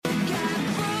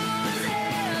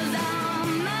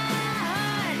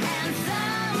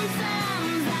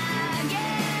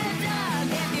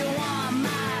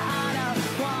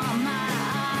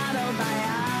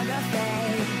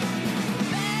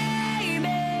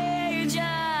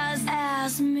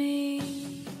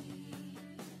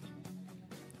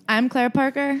I'm Claire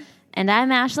Parker. And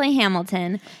I'm Ashley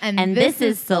Hamilton. And this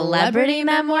is Celebrity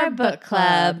Memoir Book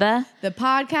Club. The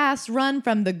podcast run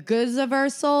from the goods of our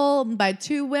soul by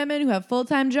two women who have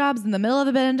full-time jobs in the middle of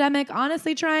a pandemic,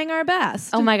 honestly trying our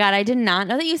best. Oh my God, I did not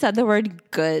know that you said the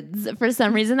word goods. For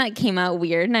some reason that came out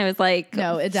weird. And I was like,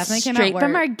 no, it definitely came out straight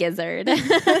from our gizzard. This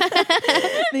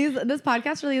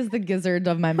podcast really is the gizzard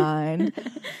of my mind.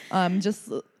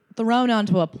 Just thrown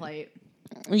onto a plate.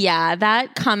 Yeah,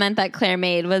 that comment that Claire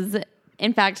made was,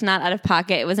 in fact, not out of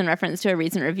pocket. It was in reference to a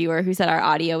recent reviewer who said our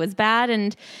audio was bad.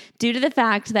 And due to the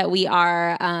fact that we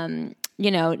are,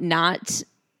 not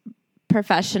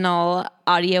professional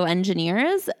audio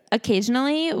engineers,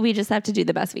 occasionally we just have to do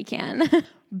the best we can.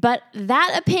 But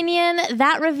that opinion,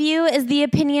 that review is the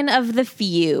opinion of the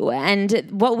few. And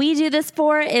what we do this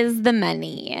for is the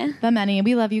many. The many.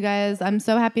 We love you guys. I'm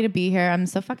so happy to be here. I'm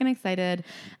so fucking excited.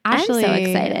 Ashley, I'm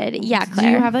so excited. Yeah, Claire.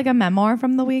 Do you have like a memoir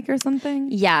from the week or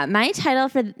something? Yeah. My title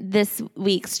for this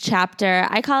week's chapter,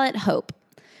 I call it Hope.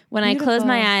 When Beautiful. I close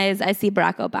my eyes, I see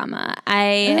Barack Obama. I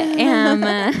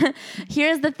am,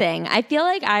 here's the thing. I feel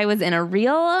like I was in a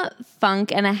real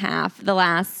funk and a half the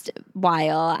last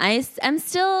while. I'm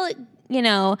still,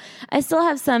 I still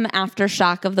have some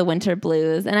aftershock of the winter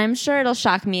blues, and I'm sure it'll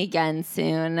shock me again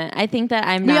soon. I think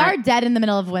that We are dead in the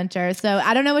middle of winter, so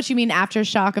I don't know what you mean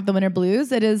aftershock of the winter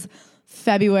blues. It is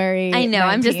February. I know. 19th.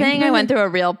 I'm just saying I went through a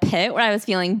real pit where I was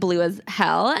feeling blue as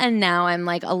hell, and now I'm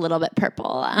like a little bit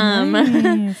purple.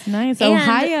 Nice.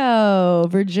 Ohio,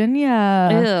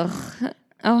 Virginia. Ugh.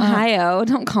 Ohio,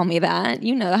 don't call me that.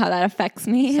 You know how that affects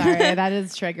me. Sorry, that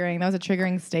is triggering. That was a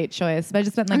triggering state choice, but I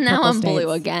just meant like now I'm states. blue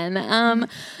again.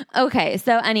 Okay,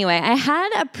 so anyway, I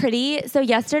had so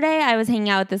yesterday I was hanging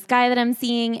out with this guy that I'm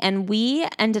seeing, and we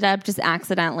ended up just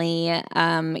accidentally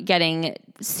getting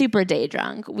super day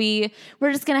drunk. We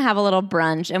were just gonna have a little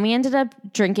brunch, and we ended up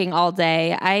drinking all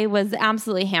day. I was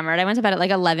absolutely hammered. I went to bed at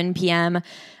like 11 p.m.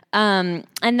 And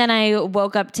then I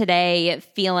woke up today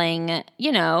feeling,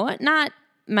 not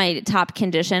my top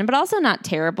condition, but also not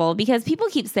terrible, because people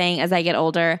keep saying as I get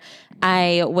older,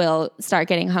 I will start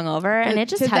getting hungover, and it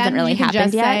just hasn't really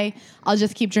happened yet. Say, I'll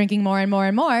just keep drinking more and more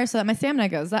and more so that my stamina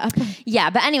goes up. Yeah,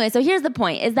 but anyway, so here's the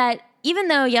point, is that even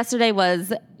though yesterday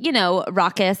was,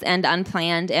 raucous and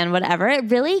unplanned and whatever,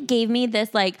 it really gave me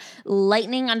this like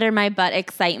lightning under my butt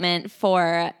excitement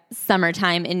for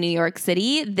summertime in New York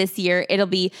City this year. It'll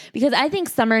be, because I think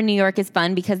summer in New York is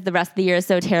fun because the rest of the year is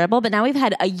so terrible, but now we've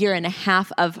had a year and a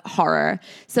half of horror.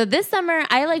 So this summer,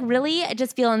 I really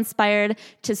just feel inspired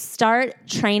to start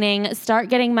training, start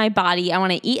getting my body. I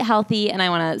want to eat healthy, and I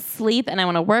want to sleep, and I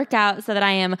want to work out so that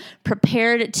I am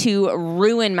prepared to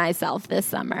ruin myself this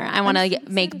summer. I want to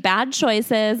make bad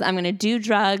choices. I'm going to do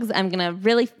drugs. I'm going to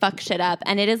really fuck shit up,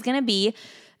 and it is going to be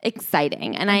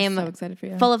exciting. And I am so excited for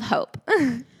you. Full of hope.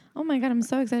 Oh my God, I'm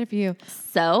so excited for you.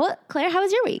 So, Claire, how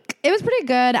was your week? It was pretty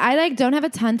good. I don't have a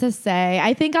ton to say.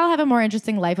 I think I'll have a more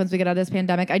interesting life once we get out of this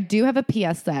pandemic. I do have a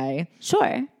PSA.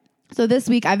 Sure. So this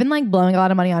week I've been blowing a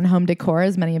lot of money on home decor,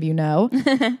 as many of you know.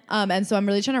 And so I'm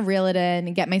really trying to reel it in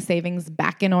and get my savings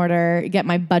back in order, get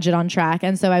my budget on track.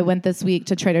 And so I went this week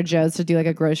to Trader Joe's to do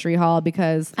a grocery haul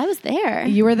because I was there.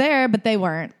 You were there, but they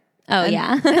weren't. Oh,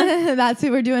 yeah. That's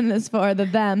who we're doing this for,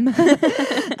 them.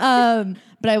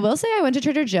 But I will say I went to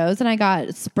Trader Joe's and I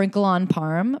got sprinkle on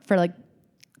parm for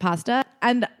pasta.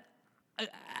 And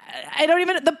I don't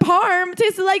even, the parm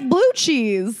tasted like blue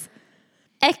cheese.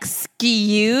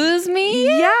 Excuse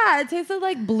me? Yeah, it tasted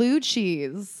like blue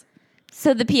cheese.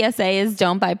 So the PSA is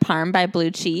don't buy parm, buy blue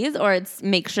cheese, or it's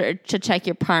make sure to check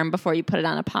your parm before you put it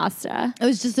on a pasta? It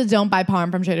was just a don't buy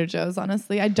parm from Trader Joe's,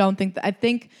 honestly. I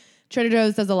think Trader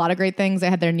Joe's does a lot of great things. I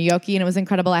had their gnocchi and it was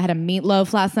incredible. I had a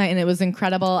meatloaf last night and it was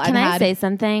incredible. Can I say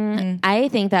something? I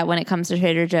think that when it comes to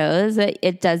Trader Joe's,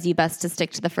 it does you best to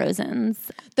stick to the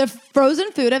frozens. The frozen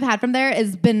food I've had from there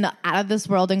has been out of this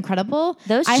world incredible.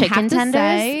 Those chicken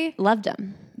tenders, loved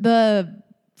them. The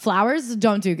flowers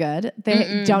don't do good.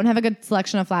 They don't have a good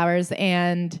selection of flowers,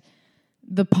 and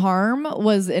the parm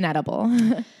was inedible.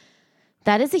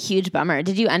 That is a huge bummer.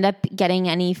 Did you end up getting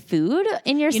any food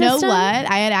in your system? You know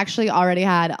what? I had actually already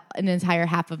had an entire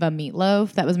half of a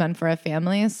meatloaf that was meant for a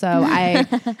family. So I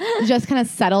just kind of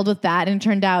settled with that. And it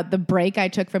turned out the break I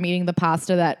took from eating the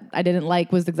pasta that I didn't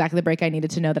like was exactly the break I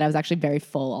needed to know that I was actually very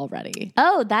full already.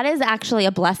 Oh, that is actually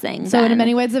a blessing. So in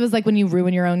many ways, it was like when you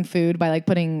ruin your own food by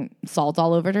putting salt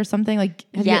all over it or something.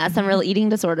 Some real eating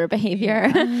disorder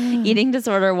behavior. Eating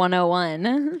disorder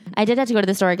 101. I did have to go to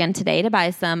the store again today to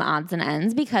buy some odds and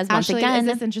ends because once Ashley, again,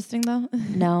 is this interesting though?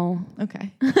 no.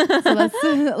 Okay. So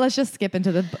let's just skip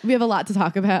into we have a lot to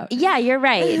talk about. Yeah, you're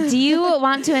right. Do you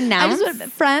want to announce?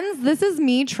 Friends, this is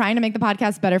me trying to make the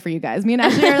podcast better for you guys. Me and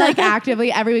Ashley are like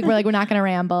actively every week. We're like, we're not going to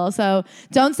ramble. So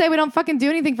don't say we don't fucking do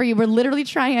anything for you. We're literally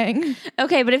trying.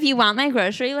 Okay, but if you want my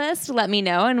grocery list, let me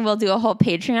know and we'll do a whole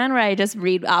Patreon where I just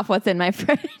read off what's in my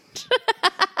fridge.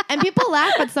 And people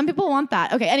laugh, but some people want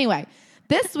that. Okay, anyway,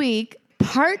 this week,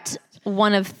 Part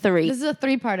 1 of 3. this is a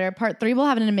 3-parter. Part 3 will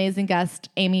have an amazing guest,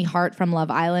 Amy Hart from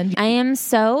Love Island. I am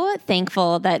so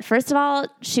thankful that, first of all,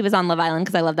 she was on Love Island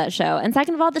because I love that show. And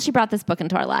second of all, that she brought this book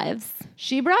into our lives.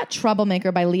 She brought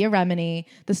Troublemaker by Leah Remini,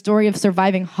 the story of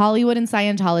surviving Hollywood and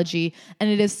Scientology.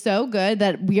 And it is so good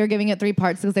that we are giving it 3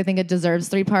 parts because I think it deserves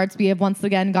 3 parts. We have once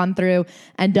again gone through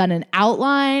and done an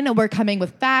outline. We're coming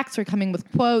with facts. We're coming with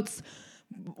quotes.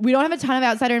 We don't have a ton of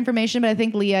outsider information, but I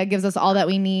think Leah gives us all that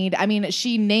we need. I mean,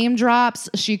 she name drops,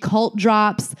 she cult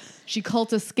drops, she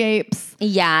cult escapes.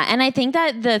 Yeah, and I think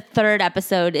that the 3rd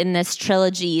episode in this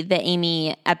trilogy, the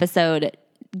Amy episode,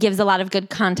 gives a lot of good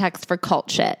context for cult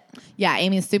shit. Yeah,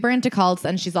 Amy's super into cults,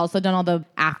 and she's also done all the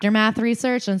aftermath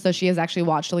research, and so she has actually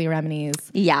watched Leah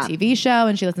Remini's TV show,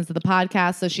 and she listens to the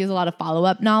podcast, so she has a lot of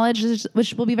follow-up knowledge,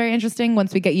 which will be very interesting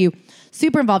once we get you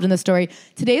super involved in the story.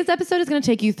 Today's episode is going to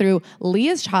take you through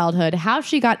Leah's childhood, how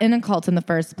she got in a cult in the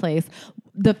first place,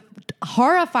 the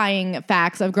horrifying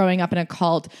facts of growing up in a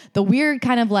cult, the weird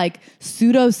kind of like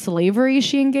pseudo-slavery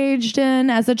she engaged in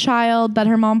as a child that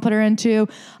her mom put her into,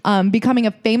 becoming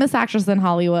a famous actress in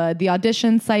Hollywood, the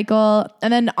audition cycle,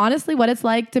 and then honestly what it's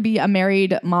like to be a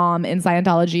married mom in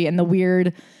Scientology and the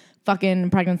weird fucking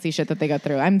pregnancy shit that they go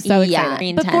through. I'm so excited.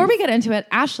 Intense. Before we get into it,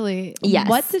 Ashley, yes.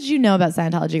 What did you know about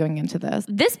Scientology going into this?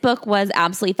 This book was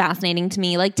absolutely fascinating to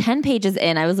me. Like 10 pages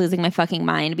in, I was losing my fucking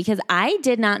mind because I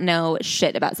did not know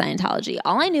shit about Scientology.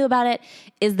 All I knew about it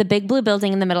is the big blue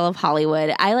building in the middle of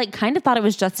Hollywood. I like kind of thought it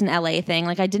was just an LA thing.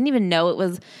 Like I didn't even know it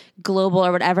was global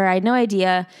or whatever. I had no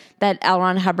idea that L.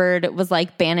 Ron Hubbard was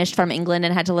like banished from England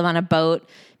and had to live on a boat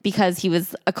because he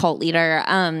was a cult leader.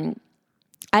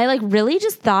 I like really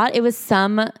just thought it was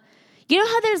some, you know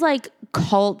how there's like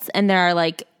cults and there are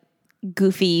like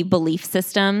goofy belief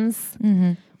systems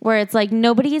where it's like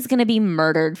nobody is going to be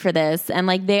murdered for this. And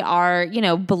like they are, you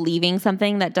know, believing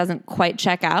something that doesn't quite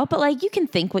check out, but like you can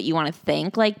think what you want to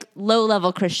think, like low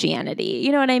level Christianity.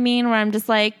 You know what I mean? Where I'm just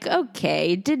like,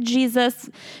 okay, did Jesus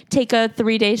take a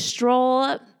 3-day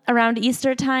stroll around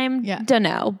Easter time? Yeah. Don't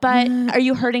know. But are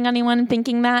you hurting anyone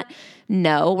thinking that?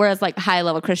 No. Whereas like high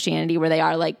level Christianity where they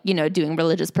are like, you know, doing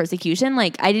religious persecution,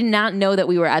 like I did not know that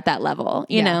we were at that level,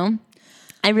 you know?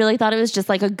 I really thought it was just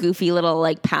like a goofy little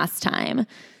like pastime.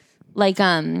 Like,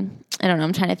 I don't know,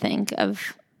 I'm trying to think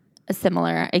of a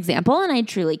similar example and I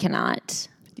truly cannot.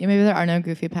 Yeah, maybe there are no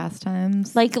goofy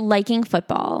pastimes. Like liking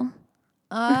football.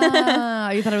 You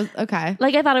thought it was okay.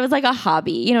 Like I thought it was like a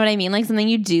hobby, you know what I mean? Like something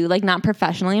you do, like not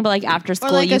professionally, but like after school,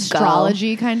 or like you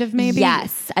astrology go. kind of maybe.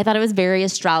 Yes, I thought it was very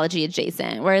astrology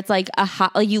adjacent, where it's like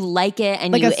like you like it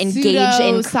and like you engage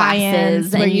in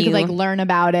classes where and you could like learn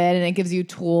about it, and it gives you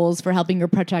tools for helping your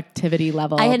productivity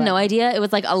level. I had no idea it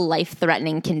was like a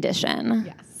life-threatening condition.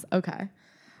 Yes. Okay.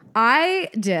 I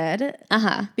did.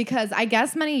 Because I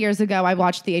guess many years ago I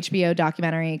watched the HBO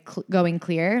documentary Going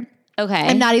Clear. Okay.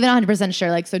 I'm not even 100% sure,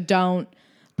 like, so don't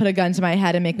put a gun to my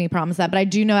head and make me promise that. But I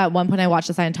do know at one point I watched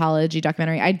the Scientology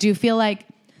documentary. I do feel like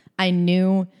I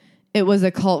knew it was a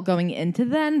cult going into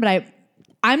then, but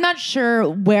I'm not sure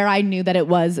where I knew that it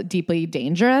was deeply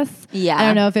dangerous. Yeah. I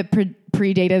don't know if it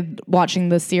predated watching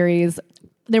the series.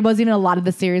 There wasn't even a lot of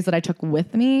the series that I took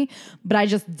with me, but I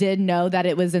just did know that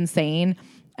it was insane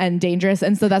and dangerous.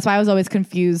 And so that's why I was always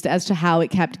confused as to how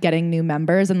it kept getting new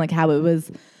members and like how it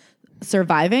was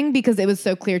surviving, because it was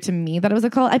so clear to me that it was a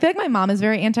cult. I feel like my mom is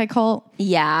very anti-cult.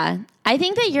 Yeah. I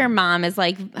think that your mom is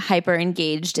like hyper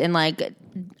engaged in like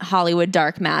Hollywood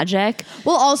dark magic.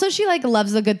 Well, also she like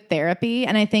loves a good therapy.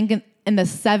 And I think in the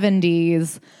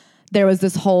 70s, there was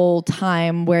this whole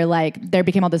time where like there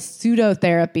became all this pseudo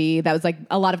therapy that was like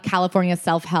a lot of California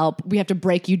self-help. We have to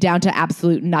break you down to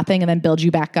absolute nothing and then build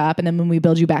you back up. And then when we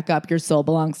build you back up, your soul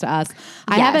belongs to us.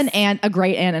 I have a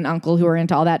great aunt and uncle who are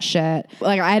into all that shit.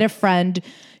 Like I had a friend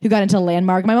who got into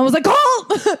Landmark. My mom was like, cult!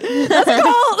 That's a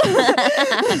cult!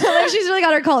 Like she's really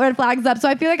got her cult red flags up. So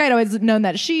I feel like I'd always known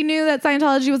that she knew that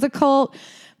Scientology was a cult.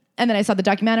 And then I saw the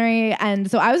documentary.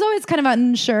 And so I was always kind of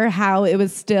unsure how it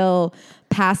was still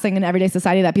passing in everyday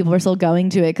society, that people were still going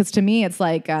to it. Because to me, it's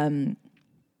like, I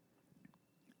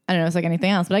I don't know, it's like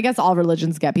anything else, but I guess all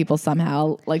religions get people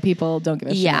somehow. Like, people don't give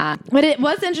a shit. Yeah. But it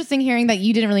was interesting hearing that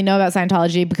you didn't really know about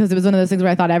Scientology, because it was one of those things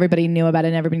where I thought everybody knew about it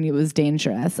and everybody knew it was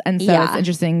dangerous. And so it's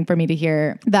interesting for me to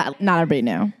hear that not everybody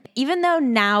knew. Even though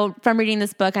now from reading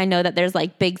this book, I know that there's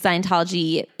like big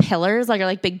Scientology pillars, like, or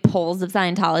like big poles of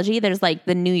Scientology. There's like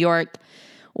the New York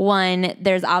one.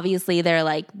 There's obviously their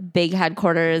like big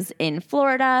headquarters in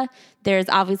Florida. There's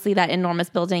obviously that enormous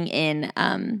building in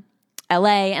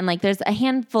LA, and like there's a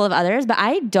handful of others, but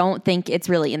I don't think it's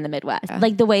really in the Midwest. Yeah.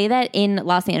 Like the way that in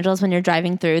Los Angeles, when you're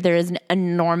driving through, there is an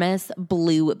enormous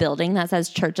blue building that says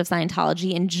Church of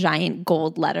Scientology in giant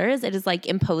gold letters. It is like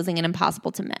imposing and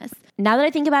impossible to miss. Now that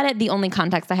I think about it, the only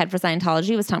context I had for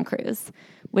Scientology was Tom Cruise,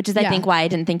 which is I think why I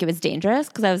didn't think it was dangerous,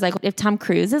 because I was like, if Tom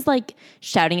Cruise is like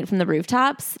shouting it from the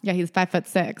rooftops. Yeah, he's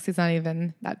 5'6". He's not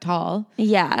even that tall.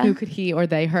 Yeah. Who could he or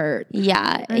they hurt?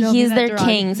 Yeah. He's their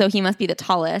king, so he must be the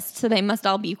tallest. So they must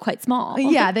all be quite small.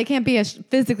 Yeah, they can't be a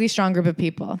physically strong group of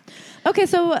people. Okay,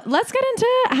 so let's get into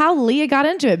how Leah got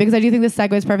into it, because I do think this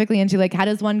segues perfectly into like, how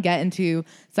does one get into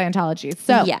Scientology?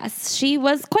 So yes, she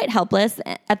was quite helpless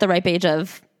at the ripe age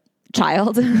of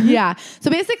child. Yeah. So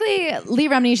basically, Leah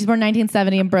Remini, she's born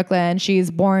 1970 in Brooklyn.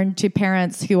 She's born to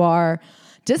parents who are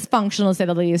dysfunctional, to say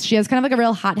the least. She has kind of like a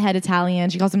real hothead Italian.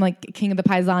 She calls him like king of the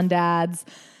paisan dads.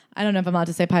 I don't know if I'm allowed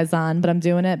to say paisan, but I'm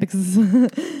doing it because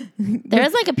there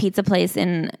is like a pizza place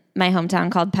in my hometown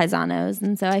called Paisanos,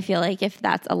 and so I feel like if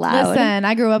that's allowed. Listen,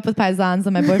 I grew up with paisans,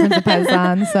 and my boyfriend's a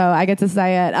paisan, so I get to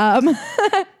say it.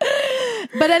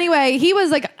 But anyway, he was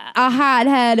like a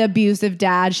hothead, abusive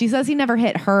dad. She says he never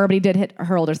hit her, but he did hit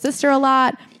her older sister a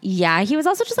lot. Yeah, he was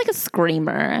also just like a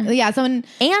screamer. Yeah, and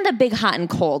a big hot and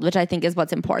cold, which I think is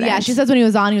what's important. Yeah, she says when he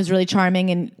was on, he was really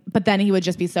charming, but then he would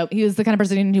just be he was the kind of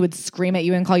person who would scream at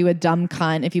you and call you a dumb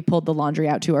cunt if you pulled the laundry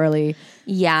out too early.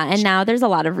 Yeah, and now there's a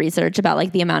lot of research about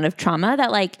like the amount of trauma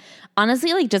that like,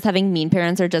 honestly, like just having mean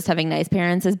parents or just having nice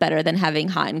parents is better than having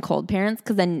hot and cold parents,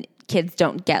 because then kids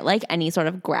don't get like any sort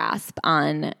of grasp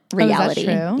on reality. Oh, is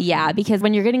that true? Yeah, because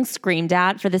when you're getting screamed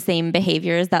at for the same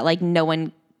behaviors that like no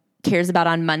one cares about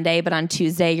on Monday, but on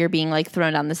Tuesday you're being like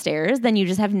thrown down the stairs, then you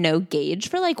just have no gauge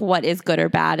for like what is good or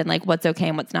bad and like what's okay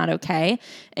and what's not okay.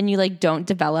 And you like don't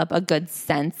develop a good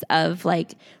sense of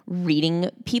like reading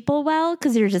people well,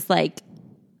 because you're just like,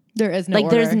 there is no like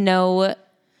order. There's no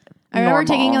I remember normal.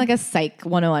 taking like a Psych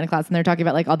 101 class, and they're talking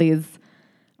about like all these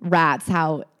rats,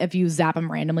 how if you zap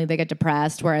them randomly, they get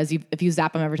depressed. Whereas if you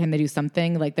zap them every time they do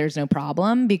something, like there's no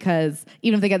problem, because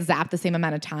even if they get zapped the same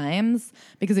amount of times,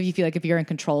 because if you feel like if you're in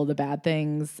control of the bad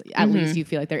things, at least you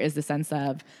feel like there is the sense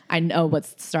of, I know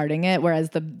what's starting it.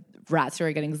 Whereas the rats who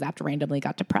are getting zapped randomly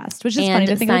got depressed, which is funny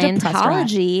to think of a depressed rat.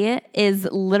 Scientology is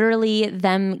literally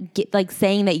them like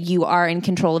saying that you are in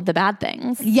control of the bad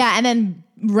things. Yeah, and then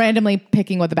randomly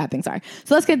picking what the bad things are.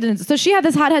 So let's get into. So she had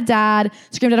this hothead dad,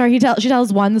 screamed at her. She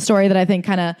tells one story that I think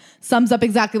kind of sums up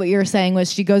exactly what you were saying.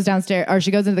 Was she goes downstairs, or she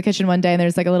goes into the kitchen one day, and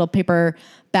there's like a little paper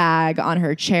bag on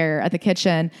her chair at the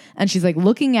kitchen, and she's like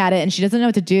looking at it, and she doesn't know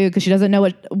what to do because she doesn't know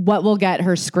what will get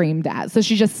her screamed at. So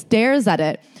she just stares at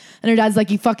it, and her dad's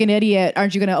like, "You fucking idiot!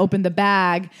 Aren't you going to open the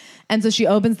bag?" And so she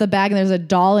opens the bag, and there's a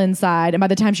doll inside. And by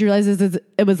the time she realizes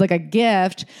it was like a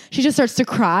gift, she just starts to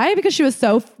cry because she was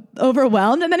so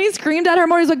overwhelmed. And then he screamed at her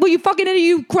more. He's like, "Well, you fucking idiot!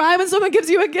 You cry when someone gives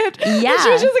you a gift." Yeah. And she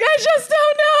was just like, "I just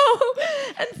don't know."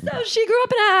 And so she grew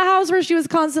up in a house where she was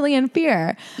constantly in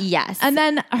fear. Yes. And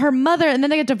then her mother, and then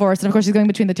they get divorced. And of course, she's going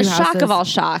between the two houses. Shock of all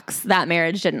shocks, that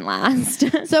marriage didn't last.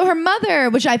 So her mother,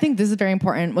 which I think this is very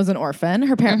important, was an orphan.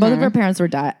 Her both of her parents were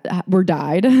died.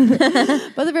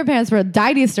 Both of her parents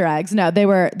died Easter eggs. No, they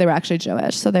were actually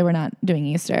Jewish, so they were not doing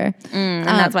Easter. And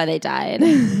that's why they died.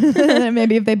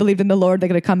 Maybe if they believed in the Lord, they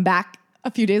could have come back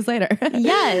a few days later.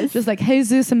 Yes. Just like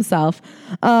Jesus himself.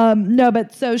 No,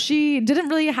 but so she didn't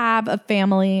really have a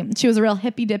family. She was a real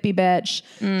hippy dippy bitch.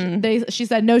 She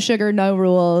said no sugar, no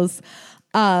rules.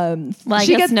 Well, I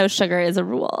guess no sugar is a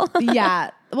rule.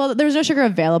 Yeah. Well, there was no sugar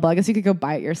available. I guess you could go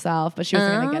buy it yourself, but she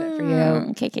wasn't going to get it for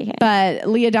you. Okay. But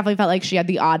Leah definitely felt like she had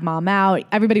the odd mom out.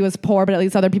 Everybody was poor, but at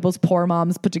least other people's poor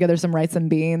moms put together some rice and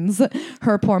beans.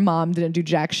 Her poor mom didn't do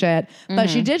jack shit. But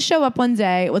she did show up one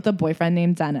day with a boyfriend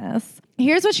named Dennis.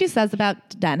 Here's what she says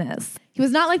about Dennis. He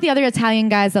was not like the other Italian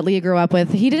guys that Leah grew up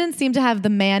with. He didn't seem to have the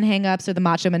man hang-ups or the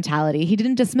macho mentality. He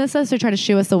didn't dismiss us or try to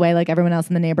shoo us away like everyone else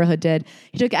in the neighborhood did.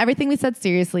 He took everything we said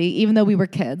seriously, even though we were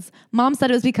kids. Mom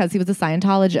said it was because he was a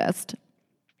Scientologist.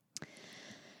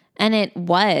 And it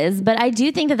was, but I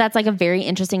do think that that's like a very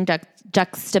interesting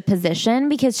juxtaposition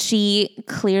because she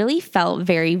clearly felt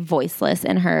very voiceless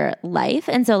in her life.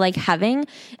 And so like I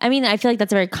feel like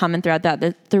that's very common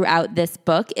throughout this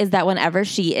book is that whenever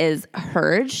she is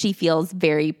heard, she feels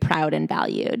very proud and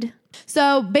valued.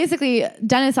 So basically,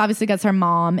 Dennis obviously gets her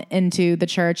mom into the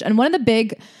church. And one of the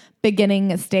big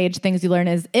beginning stage things you learn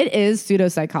is it is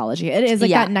pseudopsychology. It is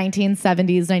like that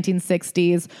 1970s,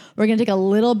 1960s. We're going to take a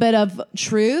little bit of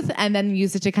truth and then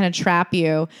use it to kind of trap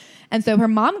you. And so her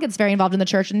mom gets very involved in the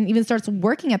church and even starts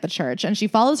working at the church. And she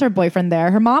follows her boyfriend there.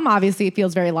 Her mom obviously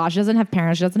feels very lost. She doesn't have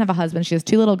parents. She doesn't have a husband. She has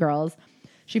 2 little girls.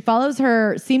 She follows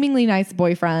her seemingly nice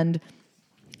boyfriend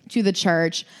to the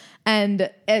church.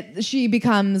 And she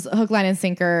becomes hook, line, and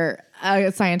sinker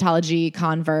a Scientology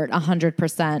convert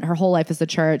 100%. Her whole life is the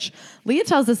church. Leah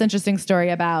tells this interesting story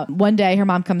about one day her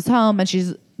mom comes home and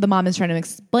the mom is trying to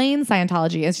explain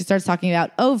Scientology and she starts talking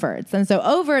about overts. And so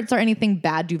overts are anything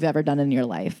bad you've ever done in your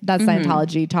life. That's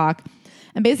Scientology talk.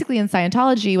 And basically in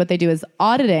Scientology, what they do is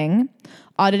auditing.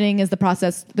 Auditing is the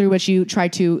process through which you try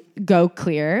to go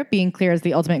clear. Being clear is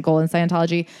the ultimate goal in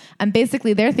Scientology. And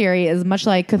basically their theory is much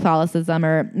like Catholicism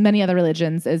or many other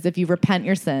religions is if you repent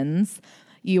your sins,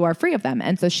 you are free of them.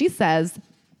 And so she says,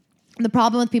 the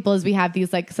problem with people is we have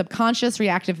these like subconscious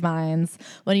reactive minds.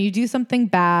 When you do something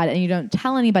bad and you don't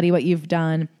tell anybody what you've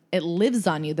done, it lives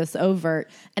on you, this overt,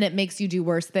 and it makes you do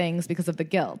worse things because of the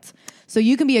guilt. So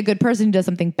you can be a good person who does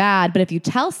something bad, but if you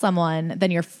tell someone, then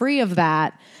you're free of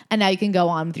that, and now you can go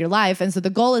on with your life. And so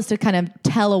the goal is to kind of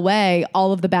tell away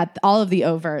all of the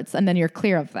overts, and then you're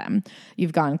clear of them.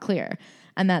 You've gone clear.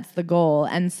 And that's the goal.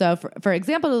 And so for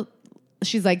example,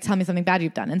 she's like, tell me something bad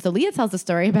you've done. And so Leah tells a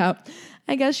story about,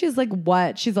 I guess she's like,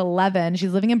 she's 11.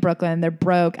 She's living in Brooklyn. They're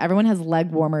broke. Everyone has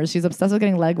leg warmers. She's obsessed with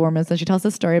getting leg warmers. And she tells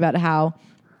this story about how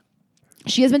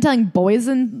she has been telling boys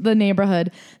in the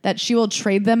neighborhood that she will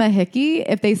trade them a hickey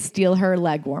if they steal her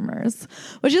leg warmers,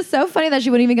 which is so funny that she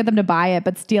wouldn't even get them to buy it,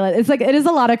 but steal it. It's like, it is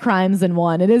a lot of crimes in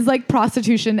one. It is like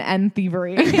prostitution and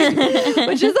thievery, which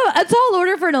is a tall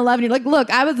order for an 11-year-old. Like, look,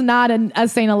 I was not a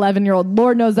sane 11-year-old.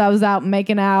 Lord knows I was out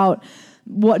making out,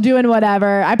 doing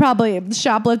whatever. I probably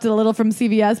shoplifted a little from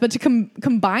CVS, but to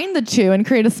combine the two and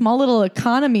create a small little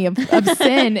economy of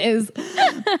sin is,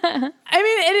 I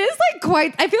mean, it is like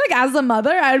quite, I feel like as a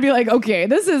mother, I would be like, okay,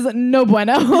 this is no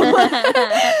bueno.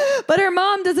 But her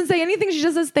mom doesn't say anything. She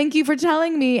just says, thank you for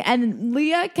telling me. And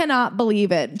Leah cannot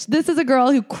believe it. This is a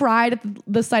girl who cried at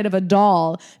the sight of a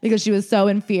doll because she was so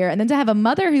in fear. And then to have a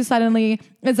mother who suddenly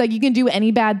is like, you can do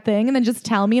any bad thing and then just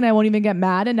tell me and I won't even get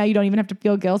mad. And now you don't even have to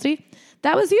feel guilty.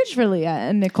 That was huge for Leah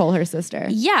and Nicole, her sister.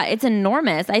 Yeah, it's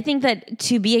enormous. I think that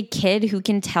to be a kid who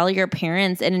can tell your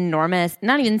parents an enormous,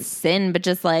 not even sin, but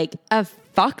just like a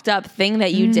fucked up thing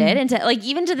that you did. And to, like,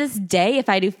 even to this day, if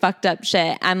I do fucked up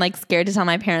shit, I'm like scared to tell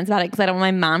my parents about it because I don't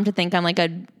want my mom to think I'm like a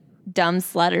dumb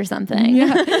slut or something.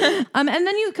 Yeah. And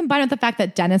then you combine with the fact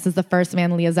that Dennis is the first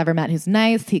man Leah's ever met who's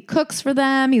nice. He cooks for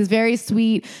them. He's very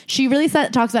sweet. She really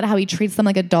talks about how he treats them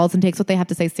like adults and takes what they have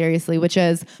to say seriously, which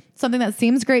is something that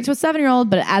seems great to a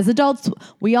 7-year-old, but as adults,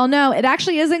 we all know it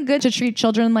actually isn't good to treat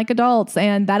children like adults,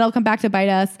 and that'll come back to bite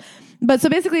us. But so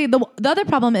basically, the other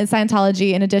problem is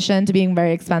Scientology, in addition to being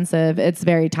very expensive, it's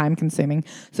very time consuming.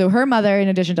 So her mother, in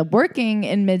addition to working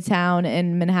in Midtown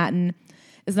in Manhattan,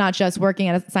 is not just working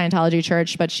at a Scientology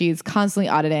church, but she's constantly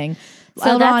auditing.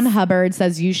 L. Ron Hubbard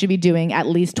says you should be doing at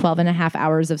least 12 and a half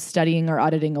hours of studying or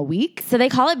auditing a week. So they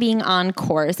call it being on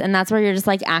course, and that's where you're just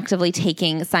like actively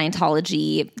taking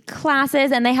Scientology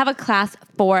classes, and they have a class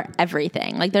for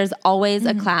everything. Like there's always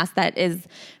a class that is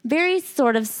very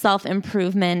sort of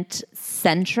self-improvement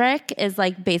centric, is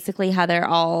like basically how they're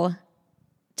all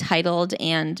titled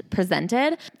and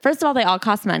presented. First of all, they all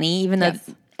cost money, even though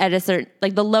at a certain,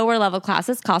 like the lower level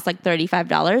classes cost like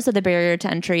 $35. So the barrier to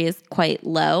entry is quite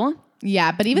low.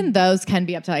 Yeah. But even those can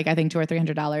be up to like, I think $200 or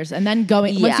 $300. And then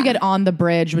once you get on the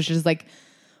bridge, which is like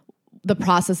the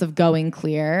process of going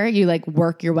clear, you like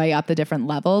work your way up the different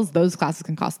levels. Those classes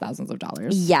can cost thousands of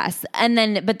dollars. Yes. And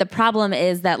then, but the problem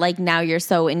is that like now you're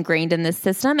so ingrained in this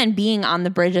system, and being on the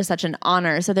bridge is such an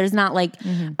honor. So there's not like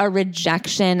a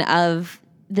rejection of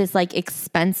this like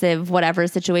expensive whatever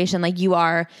situation. Like you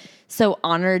are so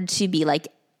honored to be like,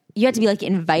 you have to be like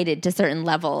invited to certain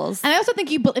levels. And I also think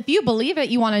if you believe it,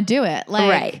 you want to do it. Like,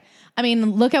 right. I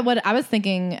mean, look at what I was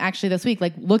thinking actually this week.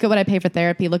 Like, look at what I pay for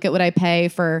therapy. Look at what I pay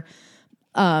for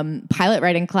pilot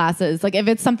writing classes. Like if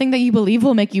it's something that you believe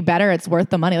will make you better, it's worth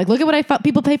the money. Like look at what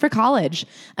people pay for college.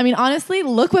 I mean, honestly,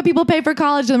 look what people pay for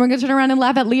college. And we're going to turn around and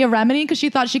laugh at Leah Remini because she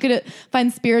thought she could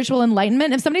find spiritual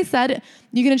enlightenment. If somebody said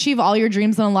you can achieve all your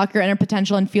dreams and unlock your inner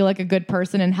potential and feel like a good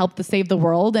person and help to save the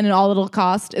world, and all it'll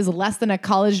cost is less than a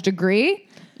college degree,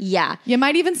 yeah, you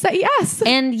might even say yes.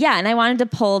 And I wanted to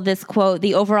pull this quote: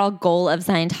 the overall goal of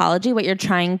Scientology, what you're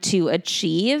trying to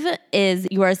achieve, is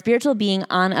you are a spiritual being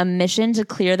on a mission to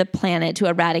clear the planet, to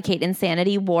eradicate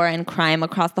insanity, war, and crime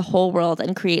across the whole world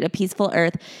and create a peaceful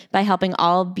earth by helping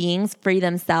all beings free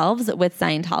themselves with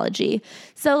Scientology.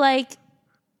 So like,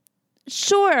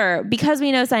 sure, because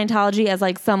we know Scientology as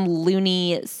like some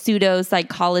loony pseudo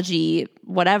psychology,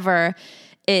 whatever,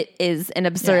 it is an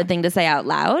absurd thing to say out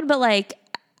loud, but like,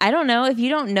 I don't know, if you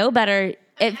don't know better,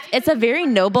 it's a very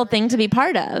noble thing to be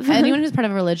part of. Anyone who's part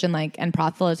of a religion like and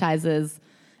proselytizes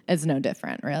is no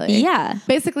different, really. Yeah.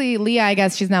 Basically, Leah, I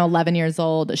guess she's now 11 years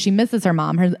old. She misses her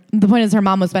mom. The point is her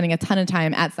mom was spending a ton of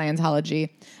time at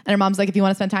Scientology. And her mom's like, if you want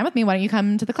to spend time with me, why don't you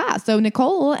come to the class? So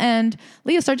Nicole and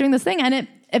Leah start doing this thing, and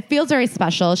it feels very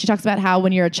special. She talks about how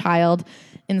when you're a child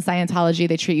in Scientology,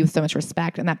 they treat you with so much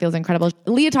respect, and that feels incredible.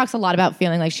 Leah talks a lot about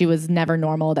feeling like she was never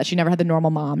normal, that she never had the normal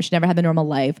mom. She never had the normal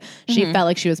life. She felt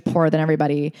like she was poorer than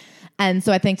everybody. And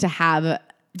so I think to have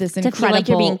this incredible... To feel like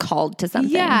you're being called to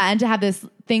something. Yeah, and to have this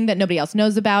thing that nobody else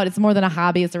knows about. It's more than a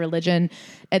hobby. It's a religion.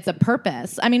 It's a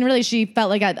purpose. I mean, really, she felt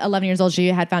like at 11 years old, she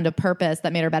had found a purpose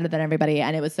that made her better than everybody,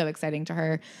 and it was so exciting to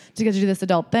her to get to do this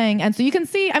adult thing. And so you can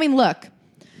see, I mean, look...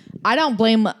 I don't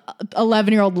blame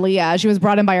 11-year-old Leah. She was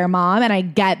brought in by her mom, and I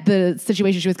get the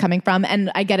situation she was coming from,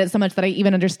 and I get it so much that I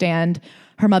even understand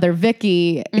her mother,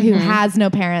 Vicky, who has no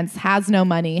parents, has no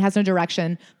money, has no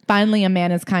direction. Finally, a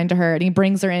man is kind to her, and he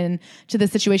brings her in to the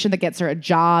situation that gets her a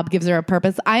job, gives her a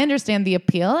purpose. I understand the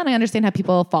appeal, and I understand how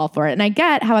people fall for it. And I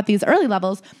get how at these early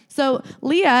levels, so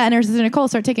Leah and her sister Nicole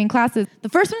start taking classes. The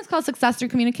first one is called Success Through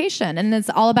Communication, and it's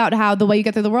all about how the way you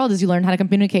get through the world is you learn how to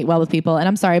communicate well with people. And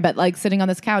I'm sorry, but like sitting on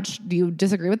this couch, do you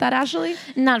disagree with that, Ashley?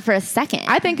 Not for a second.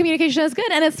 I think communication is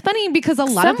good, and it's funny because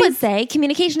Some would say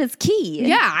communication is key.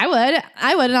 Yeah, I would,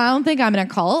 and I don't think I'm in a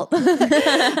cult.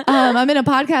 I'm in a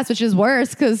podcast, which is worse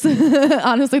because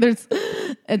honestly,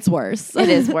 it's worse. It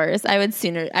is worse. I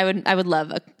would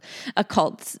love a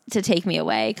cult to take me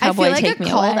away. Cowboy, I feel like take a me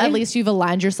cult, away. at least you've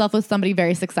aligned yourself with somebody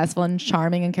very successful and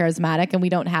charming and charismatic, and we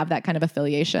don't have that kind of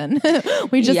affiliation.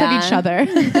 We just have each other.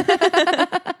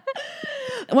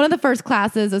 One of the first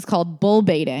classes is called bull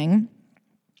baiting.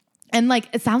 And like,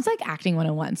 it sounds like acting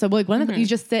 101. So like you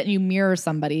just sit and you mirror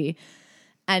somebody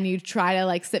and you try to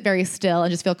like sit very still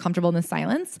and just feel comfortable in the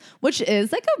silence, which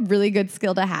is like a really good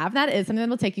skill to have. That is something that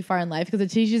will take you far in life because it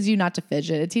teaches you not to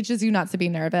fidget. It teaches you not to be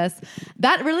nervous.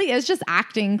 That really is just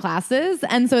acting classes.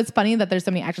 And so it's funny that there's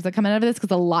so many actors that come out of this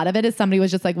because a lot of it is somebody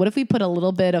was just like, what if we put a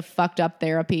little bit of fucked up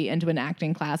therapy into an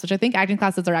acting class, which I think acting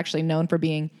classes are actually known for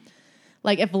being,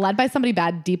 like, if led by somebody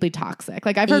bad, deeply toxic.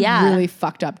 Like, I've heard really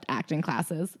fucked up acting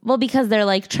classes. Well, because they're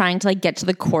like trying to like get to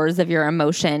the cores of your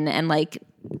emotion and like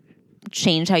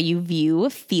change how you view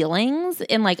feelings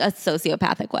in like a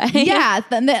sociopathic way. Yeah,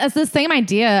 it's the same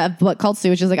idea of what cults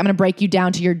do, which is like, I'm going to break you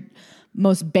down to your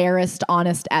most barest,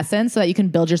 honest essence so that you can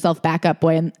build yourself back up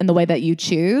in the way that you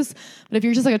choose. But if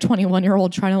you're just like a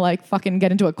 21-year-old trying to like fucking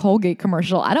get into a Colgate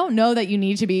commercial, I don't know that you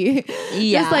need to be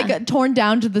just like torn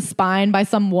down to the spine by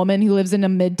some woman who lives in a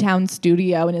Midtown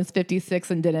studio and is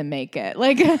 56 and didn't make it.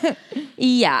 Like,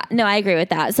 yeah, no, I agree with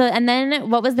that. So, and then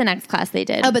what was the next class they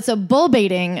did? Oh, but so bull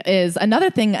baiting is another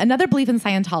thing. Another belief in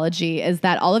Scientology is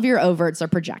that all of your overts are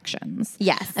projections.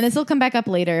 Yes. And this will come back up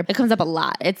later. It comes up a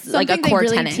lot. It's Something like a core they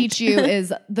really tenet. teach you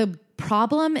is the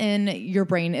problem in your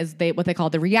brain is what they call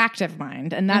the reactive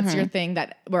mind. And that's your thing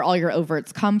that where all your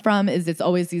overts come from is it's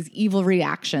always these evil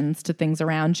reactions to things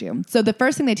around you. So the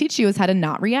first thing they teach you is how to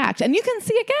not react. And you can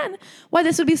see again why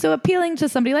this would be so appealing to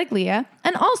somebody like Leah,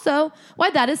 and also why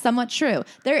that is somewhat true.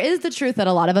 There is the truth that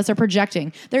a lot of us are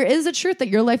projecting. There is a truth that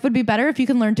your life would be better if you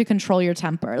can learn to control your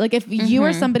temper. Like if you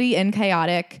are somebody in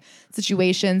chaotic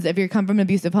situations, if you come from an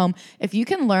abusive home, if you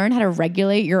can learn how to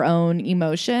regulate your own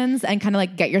emotions and kind of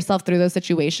like get yourself through those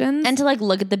situations. And to like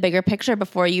look at the bigger picture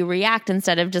before you react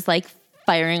instead of just like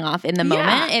firing off in the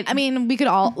moment. I mean, we could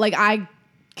all, like I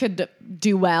could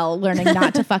do well learning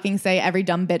not to fucking say every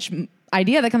dumb bitch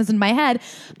idea that comes into my head.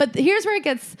 But here's where it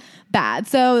gets bad.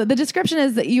 So the description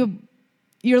is that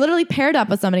you're literally paired up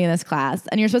with somebody in this class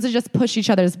and you're supposed to just push each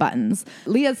other's buttons.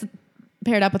 Leah's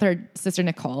paired up with her sister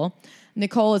Nicole.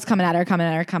 Nicole is coming at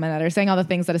her, saying all the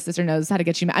things that a sister knows how to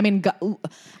get you mad. I mean,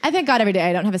 I thank God every day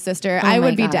I don't have a sister. I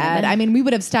would be dead. I mean, we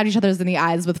would have stabbed each other in the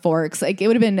eyes with forks. Like, it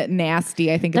would have been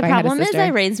nasty, I think, if I had a sister. The problem is I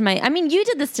raised you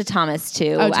did this to Thomas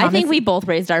too. Oh, Thomas? I think we both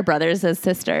raised our brothers as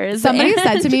sisters. Somebody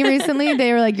said to me recently,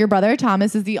 they were like, your brother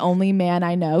Thomas is the only man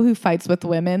I know who fights with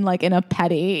women, like, in a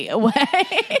petty way.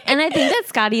 And I think that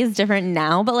Scotty is different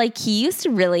now, but like, he used to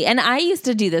really, and I used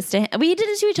to do this to him. We did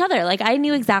it to each other. Like, I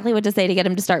knew exactly what to say to get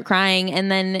him to start crying.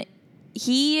 And then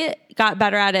he got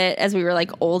better at it as we were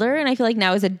like older. And I feel like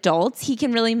now as adults, he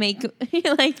can really make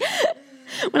like,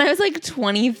 when I was like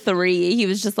 23, he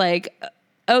was just like,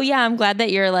 oh yeah, I'm glad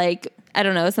that you're like, I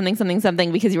don't know,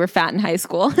 something because you were fat in high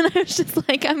school. And I was just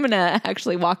like, I'm going to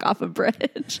actually walk off a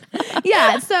bridge.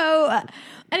 Yeah. So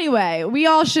anyway, we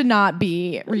all should not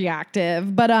be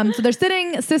reactive, but so they're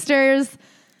sitting sisters.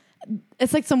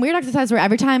 It's like some weird exercise where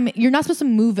every time you're not supposed to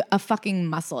move a fucking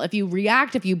muscle. If you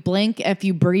react, if you blink, if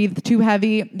you breathe too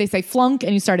heavy, they say flunk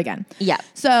and you start again. Yeah.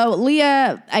 So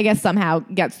Leah, I guess, somehow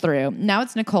gets through. Now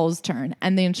it's Nicole's turn.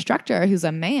 And the instructor, who's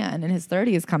a man in his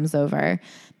 30s, comes over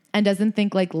and doesn't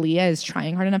think like Leah is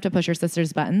trying hard enough to push her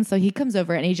sister's buttons. So he comes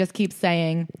over and he just keeps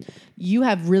saying, you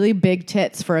have really big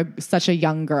tits for such a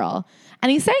young girl.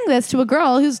 And he's saying this to a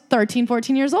girl who's 13,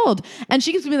 14 years old. And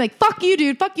she keeps being like, fuck you,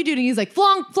 dude. And he's like,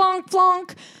 flonk, flonk,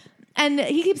 flonk. And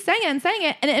he keeps saying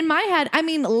it. And in my head, I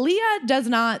mean, Leah does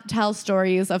not tell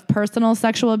stories of personal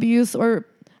sexual abuse, or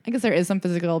I guess there is some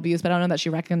physical abuse, but I don't know that she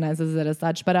recognizes it as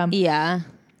such. But yeah.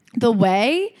 The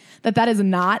way that is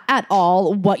not at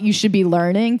all what you should be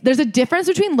learning. There's a difference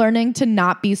between learning to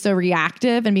not be so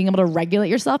reactive and being able to regulate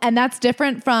yourself. And that's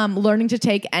different from learning to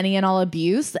take any and all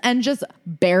abuse and just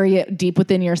bury it deep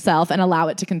within yourself and allow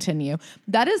it to continue.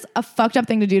 That is a fucked up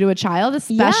thing to do to a child,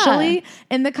 especially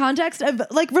in the context of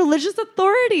like religious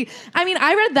authority. I mean,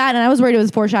 I read that and I was worried it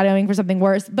was foreshadowing for something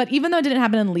worse. But even though it didn't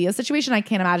happen in Leah's situation, I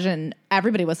can't imagine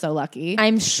everybody was so lucky.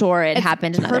 I'm sure it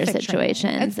happened in other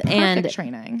situations. It's perfect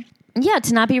training. Yeah,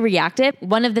 to not be reactive.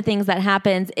 One of the things that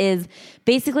happens is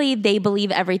basically they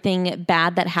believe everything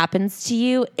bad that happens to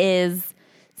you is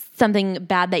something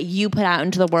bad that you put out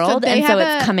into the world, and so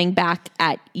it's coming back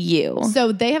at you.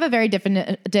 So they have a very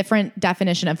different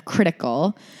definition of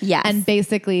critical. Yes. And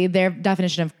basically their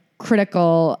definition of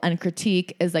critical and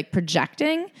critique is like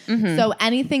projecting. Mm-hmm. So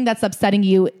anything that's upsetting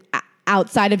you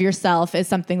outside of yourself is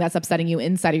something that's upsetting you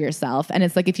inside of yourself. And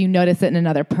it's like, if you notice it in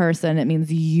another person, it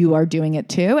means you are doing it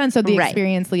too. And so the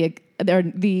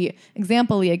the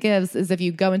example Leah gives is if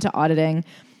you go into auditing,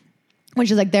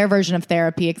 which is like their version of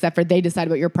therapy, except for they decide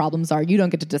what your problems are. You don't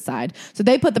get to decide. So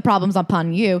they put the problems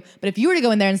upon you. But if you were to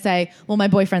go in there and say, well, my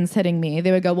boyfriend's hitting me,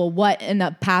 they would go, well, what in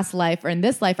the past life or in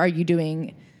this life are you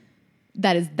doing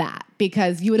that is that?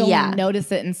 Because you would only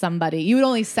notice it in somebody. You would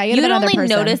only say it about another person. You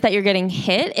would only notice that you're getting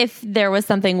hit if there was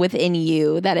something within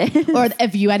you that is. Or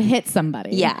if you had hit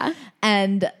somebody. Yeah.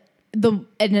 And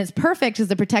it's perfect because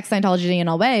it protects Scientology in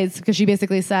all ways, because she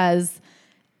basically says,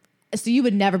 so you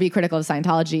would never be critical of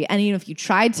Scientology. And even if you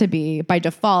tried to be, by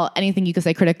default, anything you could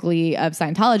say critically of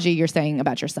Scientology, you're saying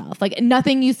about yourself. Like,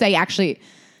 nothing you say actually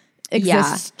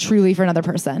exists truly for another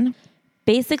person.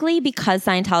 Basically, because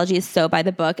Scientology is so by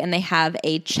the book and they have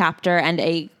a chapter and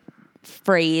a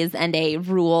phrase and a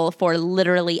rule for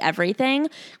literally everything,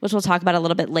 which we'll talk about a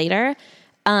little bit later,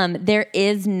 there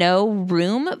is no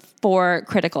room for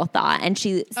critical thought. And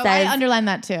she says... I underline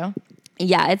that too.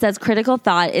 Yeah, it says critical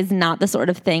thought is not the sort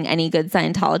of thing any good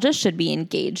Scientologist should be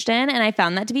engaged in. And I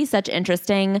found that to be such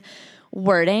interesting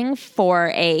wording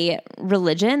for a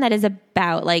religion that is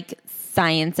about like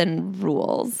science and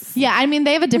rules. Yeah, I mean,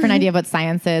 they have a different idea of what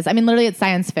science is. I mean, literally it's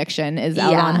science fiction is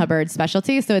L. Ron Hubbard's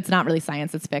specialty. So it's not really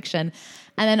science, it's fiction.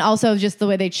 And then also just the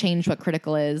way they change what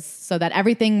critical is so that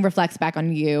everything reflects back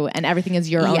on you and everything is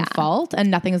your own fault and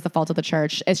nothing is the fault of the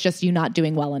church. It's just you not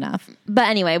doing well enough. But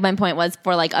anyway, my point was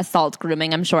for like assault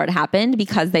grooming, I'm sure it happened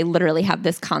because they literally have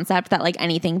this concept that like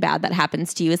anything bad that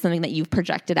happens to you is something that you've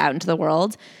projected out into the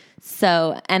world.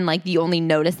 So, and like you only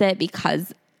notice it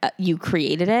because you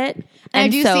created it.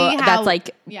 And so that's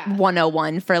like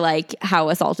 101 for like how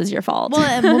assault is your fault. Well,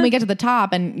 and when we get to the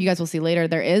top, and you guys will see later,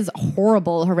 there is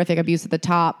horrible, horrific abuse at the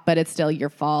top, but it's still your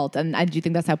fault. And I do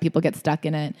think that's how people get stuck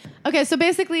in it. Okay, so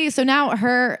basically, so now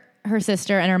her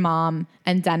sister and her mom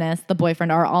and Dennis, the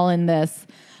boyfriend, are all in this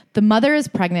the mother is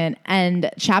pregnant,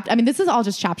 and this is all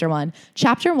just chapter 1.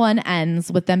 Chapter 1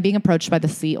 ends with them being approached by the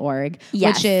Sea Org,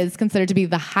 Yes. which is considered to be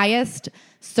the highest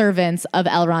servants of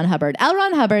L. Ron Hubbard. L.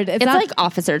 Ron Hubbard, it's not, like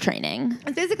officer training.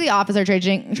 it's basically officer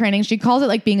training. She calls it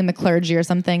like being in the clergy or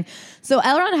something. So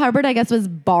L. Ron Hubbard, I guess, was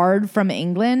barred from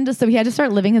England. So he had to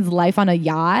start living his life on a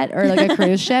yacht or like a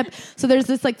cruise ship. So there's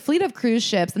this like fleet of cruise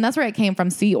ships, and that's where it came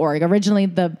from, Sea Org. Originally,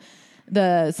 the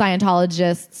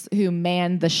Scientologists who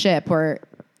manned the ship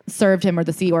served him, or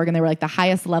the Sea Org, and they were like the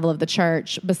highest level of the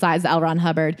church besides L. Ron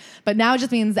Hubbard. But now it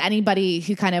just means anybody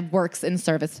who kind of works in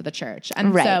service to the church.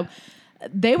 And Right. so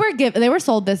they were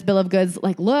sold this bill of goods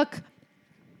like, look,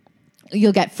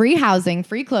 you'll get free housing,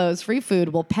 free clothes, free food.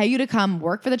 We'll pay you to come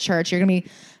work for the church. You're going to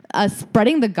be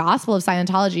spreading the gospel of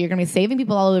Scientology. You're going to be saving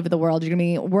people all over the world. You're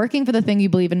going to be working for the thing you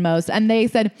believe in most. And they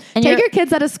said, take your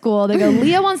kids out of school. They go,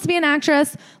 Leah wants to be an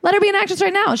actress. Let her be an actress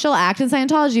right now. She'll act in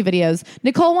Scientology videos.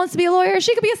 Nicole wants to be a lawyer.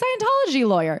 She could be a Scientology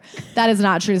lawyer. That is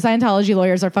not true. Scientology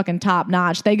lawyers are fucking top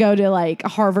notch. They go to like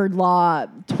Harvard Law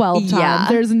 12 times. Yeah.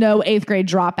 There's no 8th grade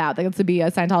dropout that gets to be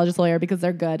a Scientologist lawyer because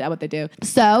they're good at what they do.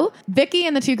 So Vicky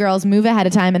and the 2 girls move ahead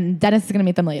of time, and Dennis is going to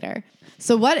meet them later.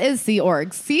 So what is Sea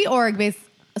Org? Sea Org basically...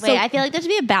 Wait, I feel like there should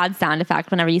be a bad sound effect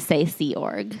whenever you say Sea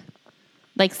Org.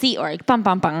 Like Sea Org. Bum,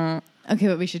 bum, bum. Okay,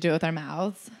 but we should do it with our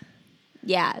mouths.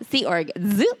 Yeah, Sea Org.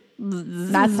 Zoop.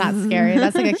 That's not scary.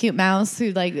 That's like a cute mouse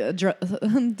who like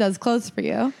does clothes for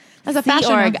you. That's a Sea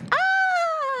fashion Org. mouse.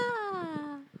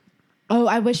 Ah! Oh,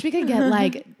 I wish we could get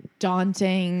like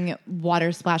daunting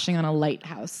water splashing on a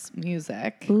lighthouse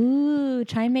music. Ooh,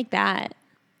 try and make that.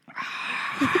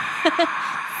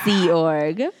 Sea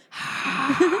Org.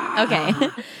 Okay.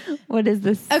 What is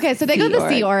this? Okay, so they go to the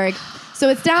Sea Org. So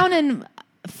it's down in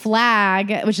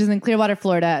Flag, which is in Clearwater,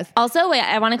 Florida. Also, wait,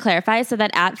 I want to clarify so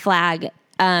that at Flag,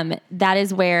 that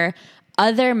is where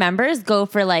other members go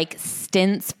for like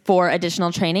stints for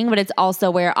additional training, but it's also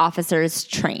where officers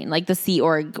train, like the Sea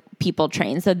Org people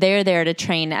train. So they're there to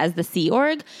train as the Sea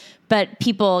Org, but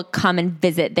people come and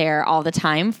visit there all the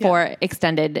time for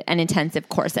extended and intensive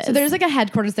courses. So there's like a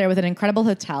headquarters there with an incredible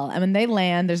hotel. And when they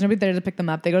land, there's nobody there to pick them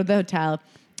up. They go to the hotel.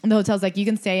 And the hotel's like, you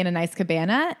can stay in a nice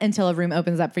cabana until a room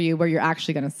opens up for you where you're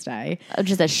actually going to stay.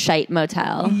 Just a shite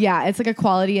motel. Yeah, it's like a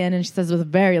Quality Inn, and she says with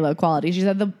very low quality. She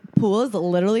said the pool is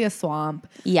literally a swamp.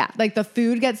 Yeah. Like the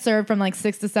food gets served from like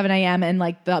 6 to 7 a.m. and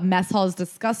like the mess hall is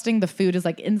disgusting. The food is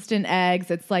like instant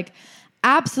eggs. It's like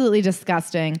absolutely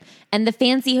disgusting. And the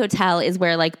fancy hotel is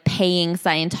where like paying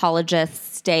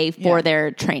Scientologists stay for their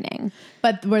training.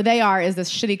 But where they are is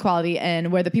this shitty Quality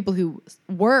Inn where the people who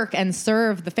work and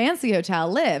serve the fancy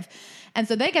hotel live. And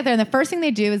so they get there, and the first thing they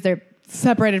do is they're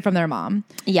separated from their mom.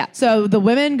 Yeah. So the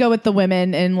women go with the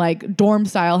women in like dorm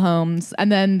style homes,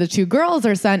 and then the 2 girls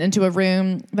are sent into a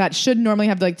room that should normally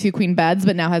have like 2 queen beds,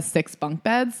 but now has 6 bunk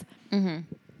beds. Mm-hmm.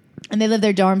 And they live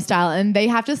their dorm style, and they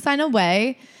have to sign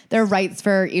away their rights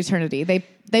for eternity.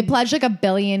 They pledge like 1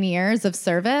 billion years of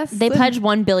service. They pledge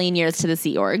 1 billion years to the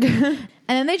Sea Org.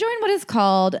 And then they join what is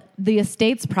called the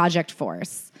Estates Project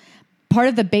Force, part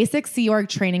of the basic Sea Org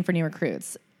training for new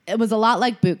recruits. It was a lot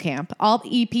like boot camp. All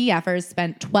EPFers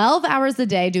spent 12 hours a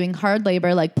day doing hard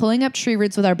labor, like pulling up tree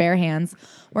roots with our bare hands,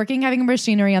 working heavy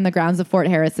machinery on the grounds of Fort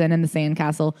Harrison and the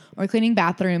Sandcastle, or cleaning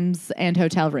bathrooms and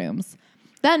hotel rooms.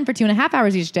 Then for 2.5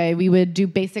 hours each day, we would do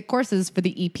basic courses for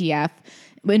the EPF,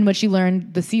 in which you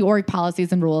learned the Sea Org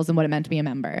policies and rules and what it meant to be a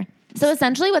member. So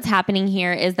essentially what's happening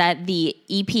here is that the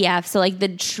EPF, so like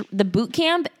the boot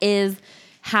camp is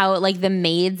how like the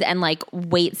maids and like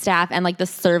wait staff and like the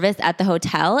service at the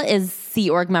hotel is Sea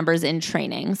Org members in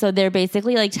training. So they're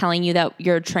basically like telling you that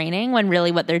you're training when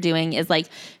really what they're doing is like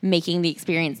making the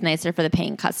experience nicer for the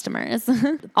paying customers.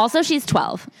 Also, she's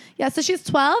 12. Yeah, so she's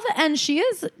 12, and she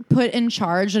is put in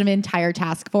charge of an entire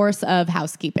task force of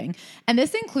housekeeping. And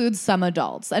this includes some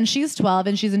adults. And she's 12,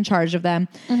 and she's in charge of them.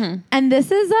 Mm-hmm. And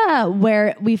this is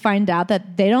where we find out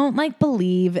that they don't like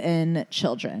believe in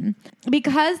children.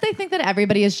 Because they think that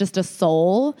everybody is just a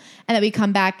soul and that we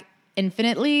come back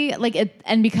infinitely, like it,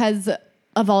 and because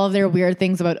of all of their weird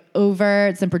things about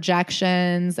overts and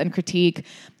projections and critique,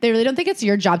 they really don't think it's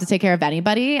your job to take care of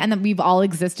anybody, and that we've all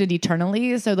existed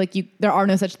eternally. So like there are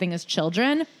no such thing as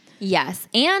children. Yes.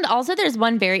 And also there's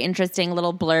one very interesting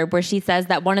little blurb where she says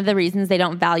that one of the reasons they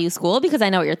don't value school, because I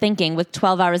know what you're thinking, with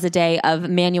 12 hours a day of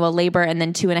manual labor and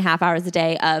then 2.5 hours a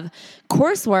day of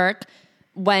coursework,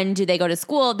 when do they go to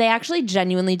school? They actually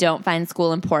genuinely don't find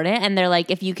school important. And they're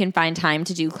like, if you can find time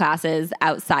to do classes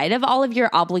outside of all of your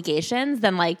obligations,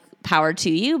 then like power to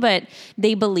you. But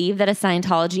they believe that a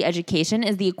Scientology education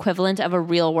is the equivalent of a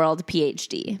real world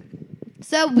PhD.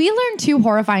 So we learned 2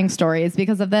 horrifying stories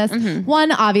because of this.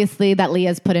 One, obviously, that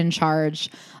Leah's put in charge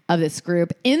of this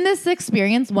group. In this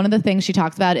experience, one of the things she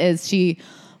talks about is she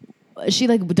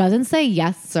like doesn't say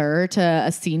yes sir to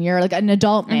a senior, like an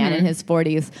adult man in his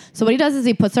 40s. So what he does is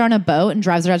he puts her on a boat and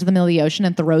drives her out to the middle of the ocean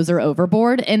and throws her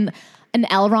overboard in an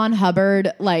L. Ron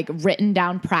Hubbard like written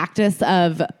down practice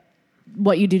of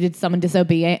what you do to someone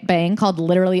disobeying called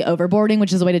literally overboarding,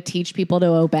 which is a way to teach people to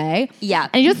obey. Yeah.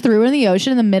 And he just threw her in the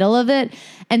ocean in the middle of it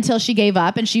until she gave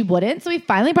up and she wouldn't. So he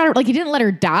finally brought her, like he didn't let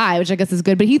her die, which I guess is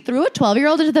good, but he threw a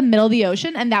 12-year-old into the middle of the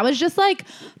ocean and that was just like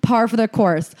par for the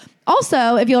course.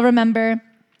 Also, if you'll remember,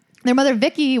 their mother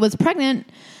Vicky was pregnant.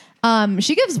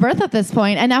 She gives birth at this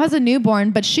point and now has a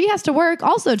newborn, but she has to work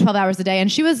also 12 hours a day. And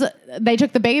they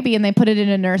took the baby and they put it in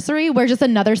a nursery where just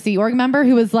another Sea Org member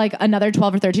who was like another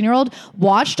 12 or 13-year-old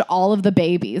watched all of the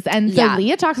babies. And so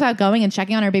Leah talks about going and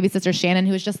checking on her baby sister Shannon,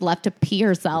 who was just left to pee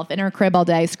herself in her crib all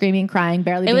day, screaming, crying,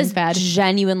 barely being fed. It was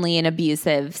genuinely an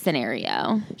abusive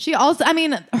scenario. She also, I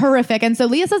mean, horrific. And so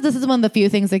Leah says this is one of the few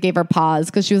things that gave her pause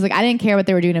because she was like, I didn't care what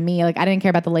they were doing to me. Like, I didn't care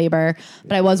about the labor,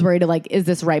 but I was worried, like, is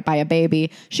this right by a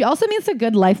baby? She also meets a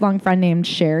good lifelong friend named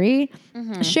Sherry.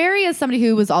 Sherry is somebody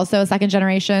who was also a second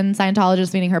generation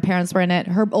Scientologist, meaning her parents were in it.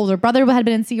 Her older brother had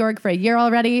been in Sea Org for a year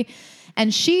already.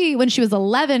 And she, when she was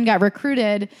 11, got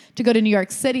recruited to go to New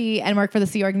York City and work for the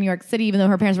Sea Org in New York City, even though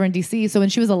her parents were in DC. So when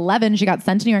she was 11, she got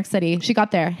sent to New York City. She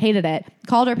got there, hated it,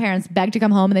 called her parents, begged to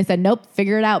come home, and they said, nope,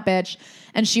 figure it out, bitch.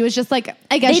 And she was just like,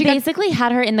 I guess they basically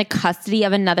had her in the custody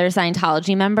of another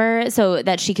Scientology member so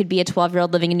that she could be a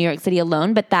 12-year-old living in New York City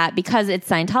alone. But that because it's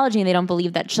Scientology and they don't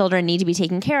believe that children need to be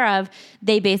taken care of,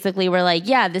 they basically were like,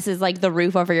 yeah, this is like the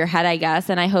roof over your head, I guess.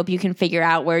 And I hope you can figure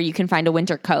out where you can find a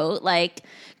winter coat. Like,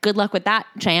 good luck with that,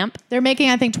 champ. They're making,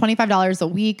 I think, $25 a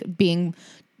week,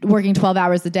 working 12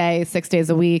 hours a day, 6 days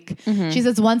a week. She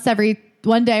says one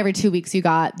day every 2 weeks you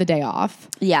got the day off.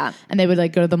 Yeah. And they would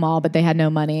like go to the mall, but they had no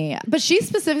money. But she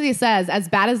specifically says, as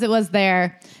bad as it was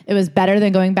there, it was better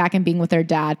than going back and being with her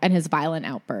dad and his violent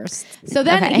outbursts. So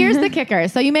then here's the kicker.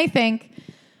 So you may think,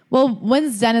 well,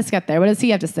 when's Dennis get there? What does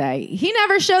he have to say? He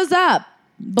never shows up.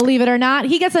 Believe it or not,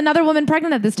 he gets another woman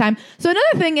pregnant at this time. So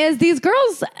another thing is these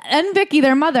girls and Vicky,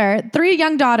 their mother, 3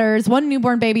 young daughters, 1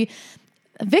 newborn baby.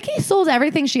 Vicky sold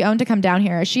everything she owned to come down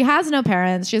here. She has no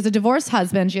parents. She has a divorced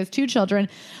husband. She has 2 children.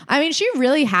 I mean, she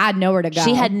really had nowhere to go.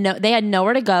 They had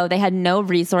nowhere to go. They had no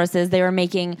resources. They were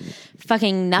making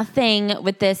fucking nothing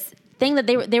with this thing that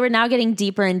they were now getting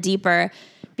deeper and deeper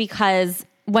because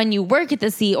when you work at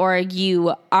the Sea Org,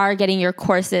 you are getting your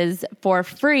courses for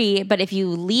free. But if you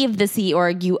leave the Sea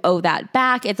Org, you owe that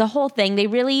back. It's a whole thing. They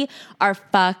really are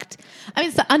fucked. I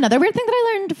mean, so another weird thing that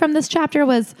I learned from this chapter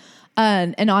was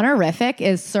an honorific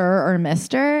is sir or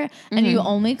mister, and you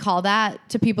only call that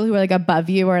to people who are like above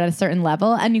you or at a certain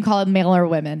level, and you call it male or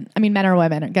women. I mean, men or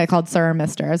women get called sir or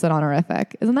mister as an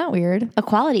honorific. Isn't that weird?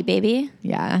 Equality, baby.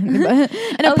 Yeah.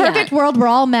 In a perfect world, we're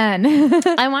all men.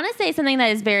 I want to say something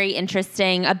that is very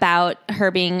interesting about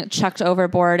her being chucked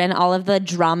overboard and all of the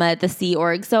drama at the Sea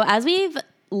Org. So as we've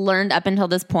learned up until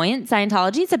this point,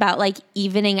 Scientology is about like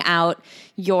evening out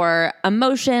your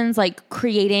emotions, like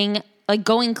creating, like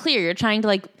going clear. You're trying to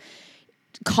like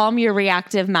calm your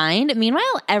reactive mind.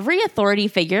 Meanwhile, every authority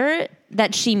figure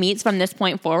that she meets from this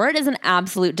point forward is an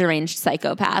absolute deranged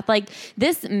psychopath. Like,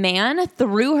 this man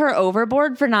threw her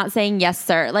overboard for not saying yes,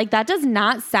 sir. Like, that does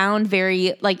not sound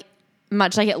very like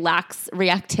much like it lacks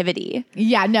reactivity.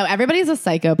 Yeah, no, everybody's a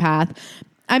psychopath.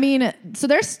 I mean, so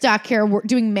they're stuck here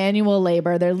doing manual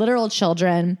labor. They're literal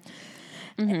children.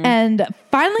 And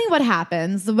finally what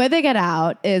happens, the way they get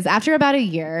out is after about a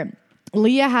year,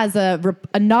 Leah has a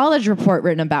knowledge report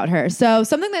written about her. So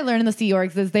something they learn in the Sea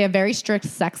Orgs is they have very strict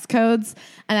sex codes.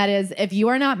 And that is, if you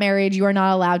are not married, you are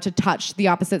not allowed to touch the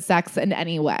opposite sex in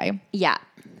any way. Yeah.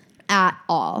 At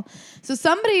all. So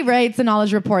somebody writes a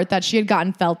knowledge report that she had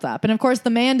gotten felt up. And of course the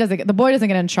boy doesn't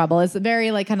get in trouble. It's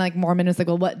very like kind of like Mormon. It's like,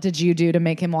 well, what did you do to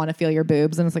make him want to feel your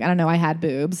boobs? And it's like, I don't know, I had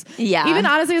boobs. Yeah. Even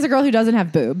honestly, as a girl who doesn't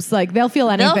have boobs, like they'll feel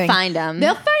anything. They'll find them.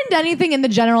 They'll find anything in the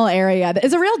general area.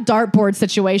 It's a real dartboard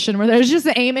situation where there's just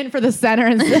aiming for the center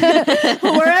and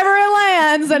wherever it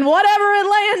lands and whatever it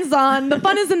lands on, the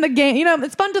fun is in the game. You know,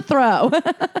 it's fun to throw.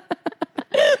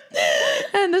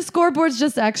 And the scoreboard's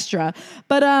just extra.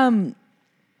 But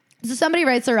so somebody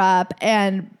writes her up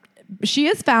and she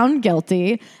is found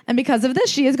guilty. And because of this,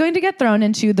 she is going to get thrown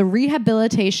into the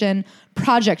Rehabilitation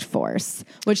Project Force,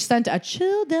 which sent a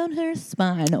chill down her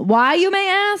spine. Why, you may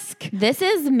ask? This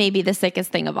is maybe the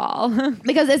sickest thing of all.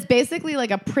 Because it's basically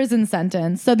like a prison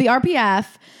sentence. So the RPF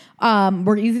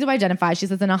were easy to identify. She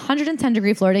says in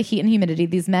 110-degree Florida heat and humidity,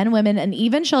 these men, women, and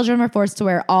even children were forced to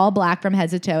wear all black from head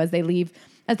to toe as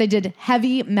they did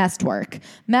heavy messed work.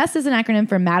 MEST is an acronym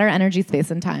for matter, energy,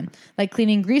 space, and time, like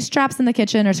cleaning grease traps in the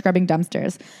kitchen or scrubbing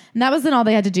dumpsters. And that wasn't all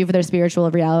they had to do for their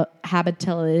spiritual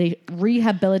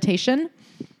rehabilitation.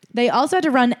 They also had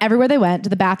to run everywhere they went, to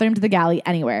the bathroom, to the galley,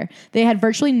 anywhere. They had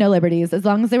virtually no liberties. As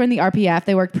long as they were in the RPF,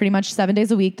 they worked pretty much 7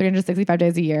 days a week, 365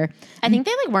 days a year. I think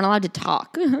they weren't allowed to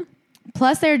talk.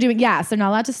 Plus, they were doing, so they're not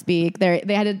allowed to speak. They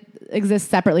had to exist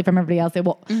separately from everybody else. They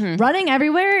were running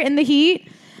everywhere in the heat.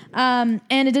 And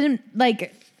it didn't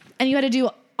and you had to do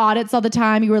audits all the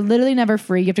time. You were literally never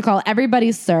free. You have to call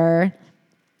everybody sir.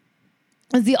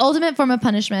 It was the ultimate form of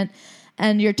punishment.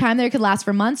 And your time there could last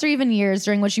for months or even years,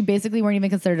 during which you basically weren't even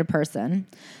considered a person.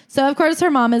 So, of course, her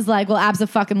mom is like, well,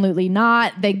 abso-fucking-lutely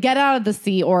not. They get out of the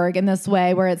Sea Org in this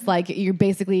way where it's like you're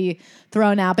basically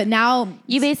thrown out. But now...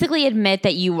 You basically admit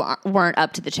that you weren't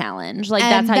up to the challenge. Like,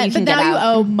 that's how you can get out. But now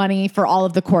you owe money for all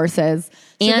of the courses.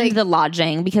 And the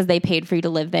lodging, because they paid for you to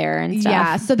live there and stuff.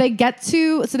 Yeah, so they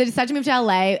decide to move to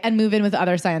LA and move in with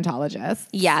other Scientologists.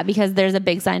 Yeah, because there's a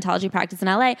big Scientology practice in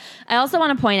LA. I also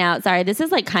want to point out, sorry, this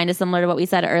is like kind of similar to what we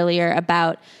said earlier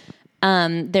about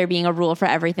there being a rule for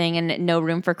everything and no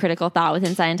room for critical thought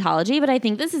within Scientology. But I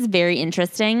think this is very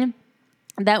interesting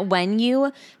that when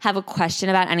you have a question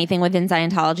about anything within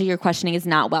Scientology, your questioning is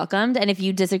not welcomed. And if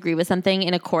you disagree with something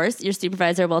in a course, your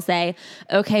supervisor will say,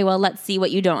 okay, well, let's see what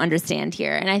you don't understand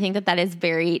here. And I think that is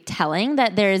very telling,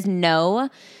 that there's no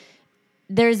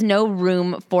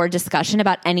room for discussion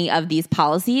about any of these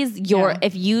policies.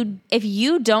 If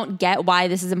you don't get why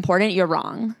this is important, you're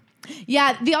wrong.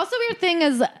 Yeah. The also weird thing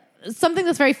is something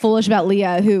that's very foolish about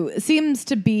Leah, who seems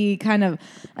to be kind of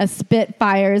a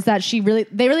spitfire, is that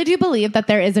they really do believe that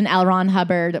there is an L. Ron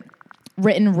Hubbard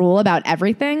written rule about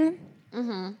everything.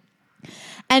 Mm-hmm.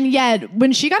 And yet,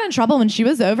 when she got in trouble, when she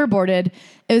was overboarded,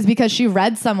 it was because she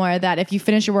read somewhere that if you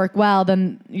finish your work well,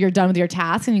 then you're done with your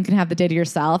task and you can have the day to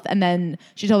yourself. And then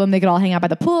she told them they could all hang out by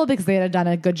the pool because they had done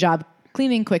a good job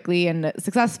cleaning quickly and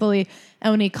successfully.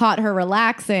 And when he caught her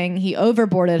relaxing, he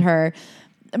overboarded her.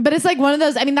 But it's like one of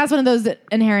those, that's one of those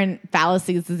inherent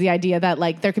fallacies, is the idea that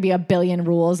like there could be a billion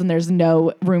rules and there's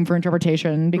no room for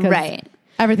interpretation, because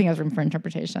everything has room for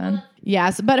interpretation.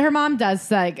 Yes. But her mom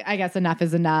does I guess enough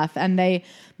is enough. And they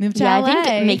moved to LA. I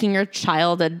think making your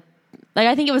child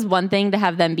I think it was one thing to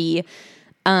have them be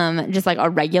just like a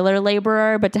regular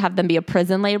laborer, but to have them be a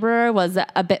prison laborer was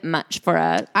a bit much for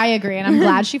I agree. And I'm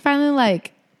glad she finally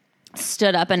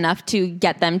stood up enough to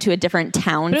get them to a different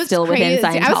town still within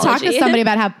Scientology. I was talking to somebody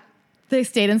about how they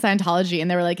stayed in Scientology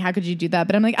and they were like, how could you do that?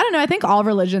 But I'm like, I don't know. I think all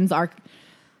religions are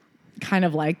kind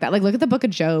of like that. Like, look at the Book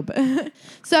of Job.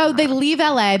 So they leave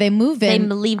LA, they move in.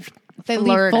 They leave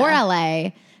for LA.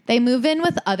 They move in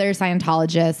with other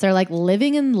Scientologists. They're like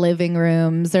living in living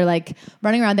rooms. They're like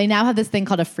running around. They now have this thing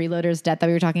called a freeloader's debt that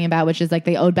we were talking about, which is like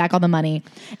they owed back all the money.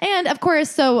 And of course,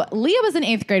 so Leah was in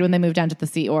 8th grade when they moved down to the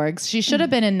Sea Orgs. She should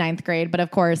have been in 9th grade, but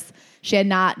of course she had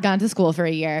not gone to school for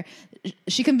a year.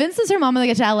 She convinces her mom when they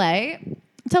get to LA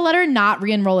to let her not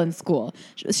re-enroll in school.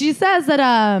 She says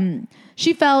that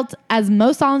she felt, as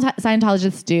most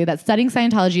Scientologists do, that studying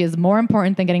Scientology is more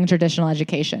important than getting a traditional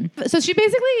education. So she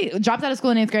basically drops out of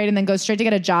school in 8th grade and then goes straight to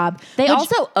get a job. They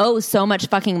also owe so much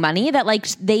fucking money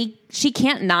that she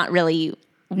can't not really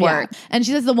work. Yeah. And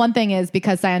she says the one thing is,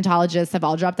 because Scientologists have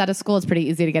all dropped out of school, it's pretty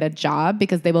easy to get a job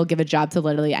because they will give a job to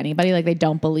literally anybody. Like, they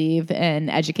don't believe in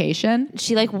education.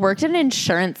 She worked at an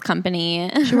insurance company.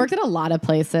 She worked at a lot of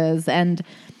places,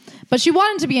 but she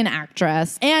wanted to be an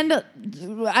actress. And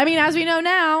as we know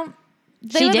now,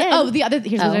 she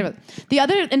did. The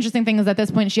other interesting thing is, at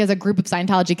this point, she has a group of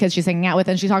Scientology kids she's hanging out with,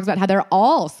 and she talks about how they're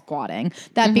all squatting.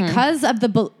 That because of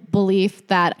the belief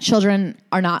that children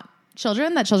are not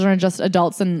children, that children are just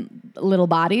adults in little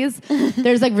bodies,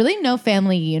 there's really no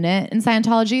family unit in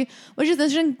Scientology, which is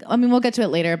interesting. We'll get to it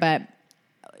later, but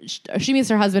she meets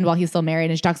her husband while he's still married,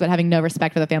 and she talks about having no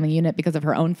respect for the family unit because of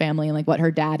her own family and what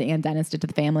her dad and Dennis did to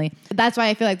the family. That's why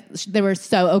I feel like they were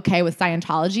so okay with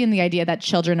Scientology and the idea that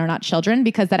children are not children,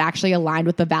 because that actually aligned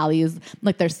with the values,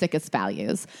 their sickest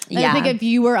values. And I think if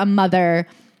you were a mother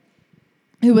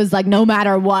who was like, no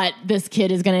matter what, this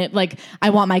kid is going to, like, I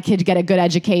want my kid to get a good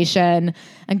education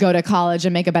and go to college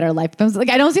and make a better life. Like,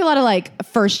 I don't see a lot of like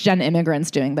first gen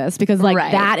immigrants doing this because like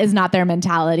that is not their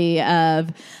mentality of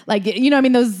like, you know what I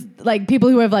mean? Those like people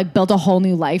who have like built a whole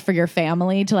new life for your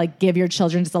family to like give your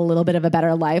children just a little bit of a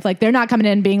better life. Like they're not coming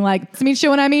in being like, let's meet you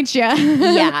when I meet you.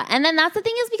 Yeah. And then that's the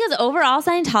thing is because overall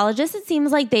Scientologists, it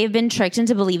seems like they've been tricked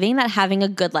into believing that having a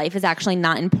good life is actually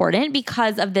not important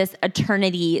because of this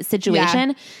eternity situation.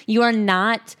 Yeah. You are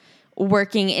not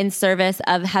working in service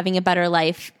of having a better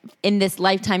life in this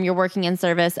lifetime. You're working in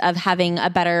service of having a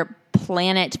better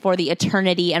planet for the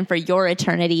eternity and for your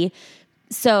eternity.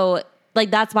 So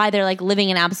like, that's why they're like living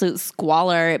in absolute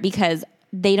squalor because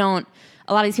they don't,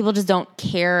 a lot of these people just don't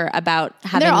care about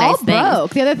having they're nice all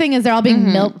broke. The other thing is they're all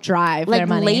being milk dry for like their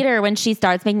money. Later when she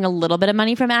starts making a little bit of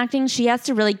money from acting, she has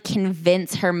to really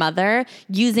convince her mother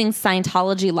using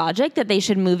Scientology logic that they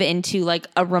should move into like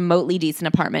a remotely decent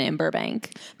apartment in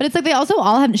Burbank. But it's like they also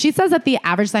all have, she says that the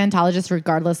average Scientologist,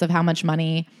 regardless of how much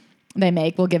money they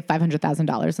make, will give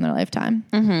 $500,000 in their lifetime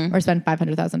or spend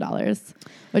 $500,000,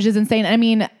 which is insane. I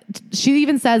mean, she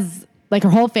even says like her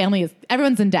whole family is,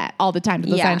 everyone's in debt all the time to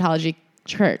the Scientology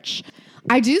church.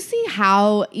 I do see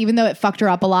how, even though it fucked her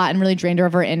up a lot and really drained her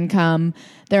of her income,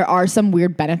 there are some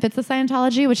weird benefits of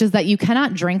Scientology, which is that you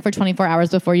cannot drink for 24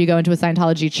 hours before you go into a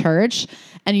Scientology church,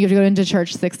 and you have to go into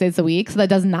church 6 days a week. So that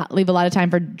does not leave a lot of time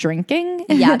for drinking.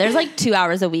 Yeah, there's like 2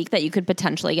 hours a week that you could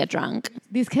potentially get drunk.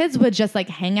 These kids would just like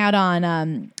hang out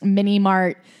on Mini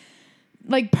Mart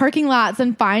like parking lots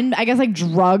and find, I guess, like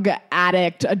drug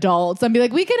addict adults and be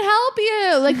like, we can help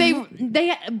you. Like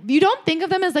they, you don't think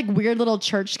of them as like weird little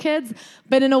church kids,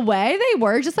 but in a way they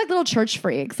were just like little church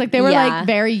freaks. Like they were like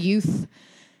very youth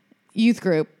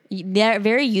group. They're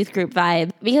very youth group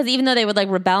vibe because even though they would like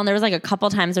rebel and there was like a couple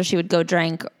times where she would go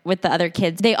drink with the other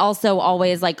kids, they also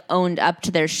always like owned up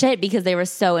to their shit because they were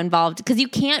so involved because you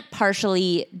can't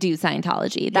partially do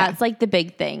Scientology. That's like the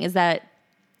big thing is that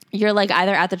you're like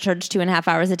either at the church 2.5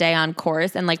 hours a day on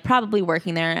course and like probably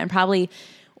working there and probably,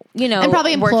 you know, and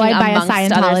probably employed by a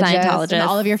Scientologist. And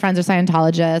all of your friends are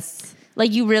Scientologists.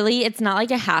 Like you really, it's not like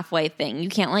a halfway thing. You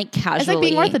can't like casually. It's like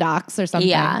being Orthodox or something.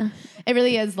 Yeah. It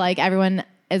really is like everyone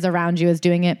is around you is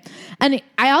doing it. And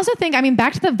I also think, I mean,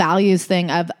 back to the values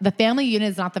thing of the family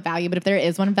unit is not the value, but if there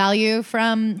is one value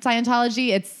from Scientology,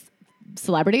 it's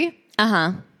celebrity.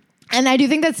 Uh-huh. And I do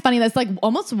think that's funny. That's like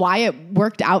almost why it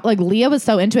worked out. Like Leah was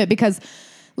so into it because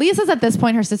Leah says at this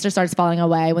point her sister starts falling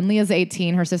away. When Leah's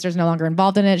 18, her sister's no longer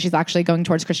involved in it. She's actually going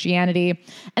towards Christianity.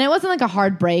 And it wasn't like a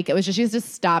hard break. It was just, she's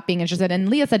just stopped being interested. And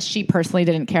Leah said she personally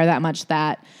didn't care that much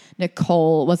that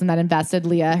Nicole wasn't that invested.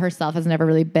 Leah herself has never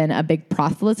really been a big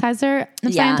proselytizer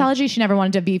of Scientology. She never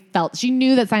wanted to be felt. She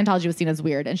knew that Scientology was seen as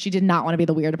weird and she did not want to be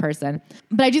the weird person.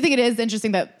 But I do think it is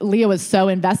interesting that Leah was so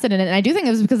invested in it. And I do think it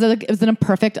was because it was in a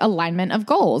perfect alignment of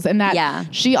goals and that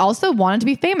she also wanted to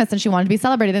be famous and she wanted to be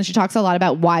celebrated. And she talks a lot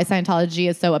about why Scientology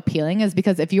is so appealing is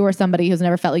because if you are somebody who's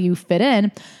never felt like you fit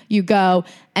in, you go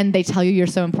and they tell you you're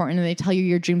so important and they tell you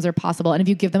your dreams are possible. And if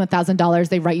you give them $1,000,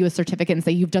 they write you a certificate and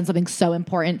say you've done something so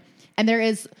important. And there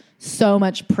is so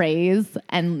much praise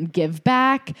and give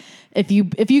back. If you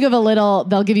give a little,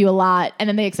 they'll give you a lot, and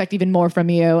then they expect even more from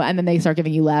you, and then they start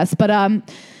giving you less. But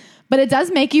it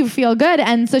does make you feel good.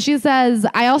 And so she says,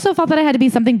 I also felt that I had to be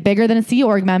something bigger than a Sea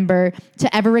Org member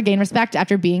to ever regain respect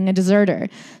after being a deserter.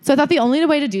 So I thought the only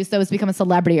way to do so is become a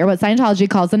celebrity, or what Scientology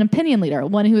calls an opinion leader,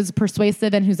 one who is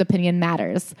persuasive and whose opinion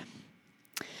matters.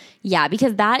 Yeah,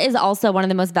 because that is also one of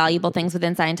the most valuable things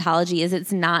within Scientology is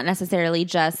it's not necessarily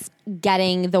just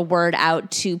getting the word out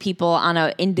to people on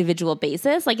an individual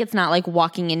basis. Like it's not like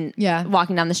walking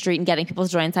down the street and getting people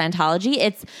to join Scientology.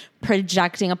 It's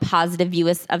projecting a positive view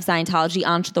of Scientology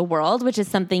onto the world, which is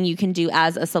something you can do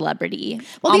as a celebrity.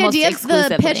 Well, the idea of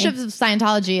the pitch of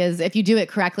Scientology is if you do it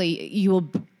correctly,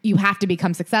 you have to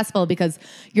become successful because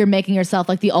you're making yourself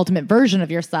like the ultimate version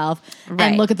of yourself. Right.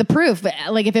 And look at the proof.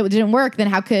 Like if it didn't work, then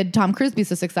how could Tom Cruise be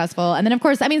so successful? And then of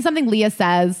course, I mean, something Leah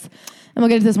says, and we'll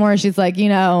get into this more. She's like, you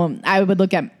know, I would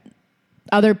look at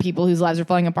other people whose lives are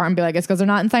falling apart and be like, it's because they're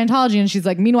not in Scientology. And she's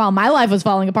like, meanwhile, my life was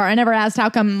falling apart. I never asked how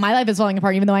come my life is falling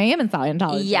apart, even though I am in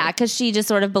Scientology. Yeah, because she just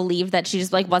sort of believed that she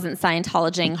just like wasn't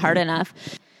Scientologing hard enough.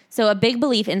 So a big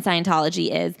belief in Scientology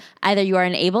is either you are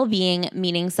an able being,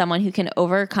 meaning someone who can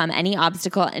overcome any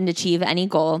obstacle and achieve any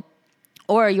goal,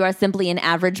 or you are simply an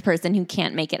average person who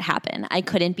can't make it happen. I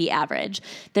couldn't be average.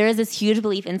 There is this huge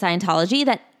belief in Scientology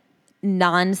that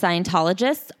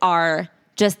non-Scientologists are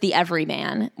just the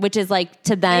everyman, which is like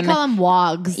to them. They call them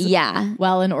wogs. Yeah.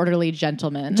 Well and orderly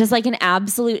gentlemen. Just like an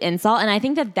absolute insult. And I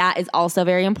think that that is also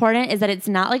very important, is that it's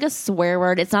not like a swear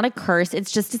word. It's not a curse.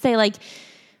 It's just to say like,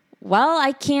 well,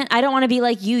 I don't want to be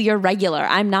like you. You're regular.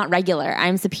 I'm not regular.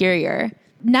 I'm superior.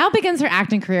 Now begins her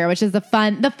acting career, which is the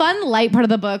fun light part of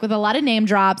the book with a lot of name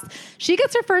drops. She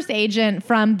gets her first agent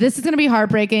from, this is going to be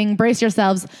heartbreaking, brace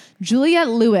yourselves, Juliette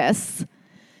Lewis.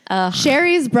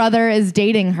 Sherry's brother is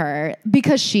dating her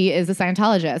because she is a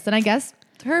Scientologist. And I guess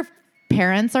her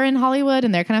parents are in Hollywood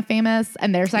and they're kind of famous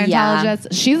and they're Scientologists. Yeah.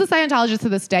 She's a Scientologist to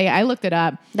this day. I looked it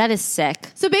up. That is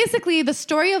sick. So basically the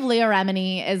story of Leah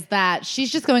Remini is that she's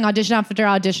just going audition after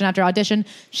audition after audition.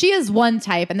 She is one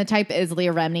type, and the type is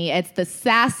Leah Remini. It's the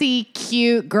sassy,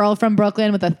 cute girl from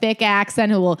Brooklyn with a thick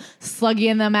accent who will slug you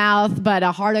in the mouth, but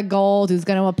a heart of gold, who's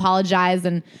going to apologize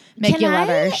and make you love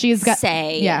her. She's got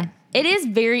yeah. It is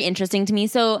very interesting to me.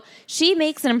 So she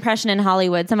makes an impression in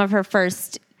Hollywood. Some of her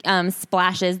first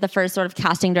splashes, the first sort of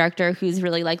casting director who's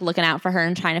really like looking out for her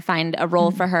and trying to find a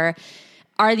role for her,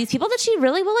 are these people that she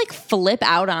really will like flip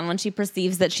out on when she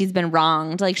perceives that she's been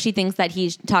wronged. Like she thinks that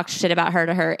he talks shit about her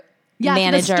to her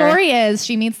manager. So the story is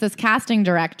she meets this casting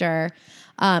director.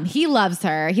 He loves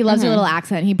her. He loves her little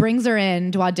accent. He brings her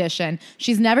in to audition.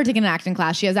 She's never taken an acting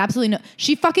class. She has absolutely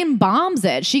she fucking bombs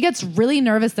it. She gets really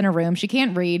nervous in her room. She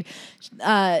can't read.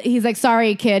 He's like,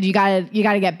 sorry, kid, you gotta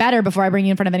get better before I bring you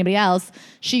in front of anybody else.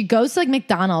 She goes to like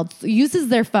McDonald's, uses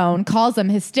their phone, calls them,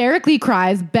 hysterically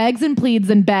cries, begs and pleads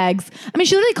and begs. I mean,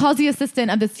 she literally calls the assistant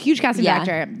of this huge casting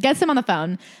director, gets him on the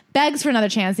phone, begs for another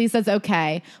chance. He says,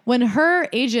 okay. When her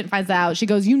agent finds out, she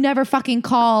goes, you never fucking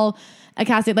call a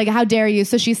casting, like, how dare you?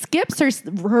 So she skips her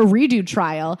redo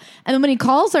trial. And then when he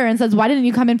calls her and says, why didn't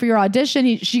you come in for your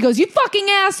audition? She goes, you fucking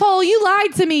asshole. You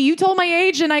lied to me. You told my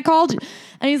agent I called you.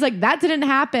 And he's like, that didn't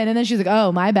happen. And then she's like,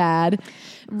 oh, my bad.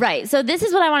 Right. So this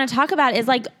is what I want to talk about, is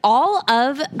like all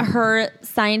of her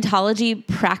Scientology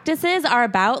practices are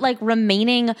about like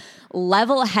remaining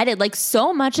level-headed. Like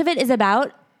so much of it is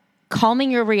about calming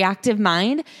your reactive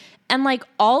mind. And like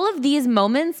all of these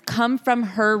moments come from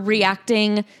her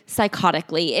reacting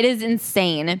psychotically. It is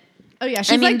insane. Oh yeah,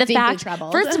 she's like deeply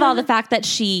troubled. First of all, the fact that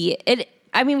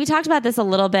we talked about this a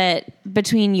little bit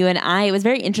between you and I. It was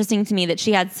very interesting to me that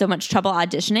she had so much trouble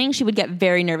auditioning. She would get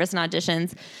very nervous in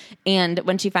auditions. And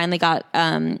when she finally got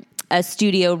a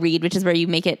studio read, which is where you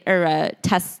make it, or a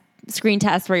screen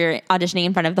test where you're auditioning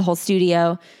in front of the whole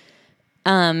studio,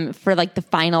 for like the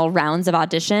final rounds of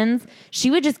auditions,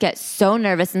 she would just get so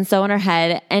nervous and so in her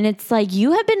head. And it's like,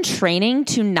 you have been training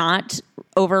to not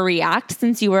overreact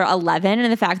since you were 11.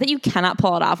 And the fact that you cannot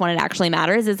pull it off when it actually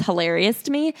matters is hilarious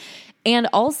to me. And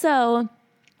also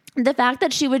the fact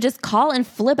that she would just call and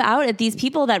flip out at these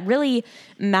people that really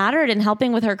mattered in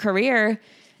helping with her career.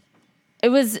 It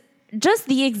was just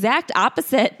the exact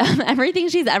opposite of everything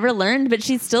she's ever learned, but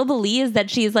she still believes that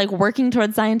she's like working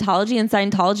towards Scientology and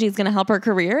Scientology is going to help her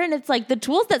career. And it's like the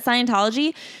tools that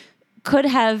Scientology could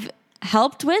have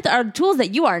helped with are tools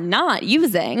that you are not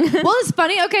using. Well, it's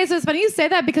funny. Okay, so it's funny you say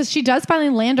that because she does finally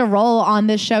land a role on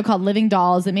this show called Living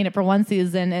Dolls. It made it for one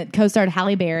season. It co-starred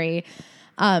Halle Berry.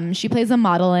 She plays a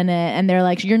model in it, and they're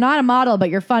like, you're not a model, but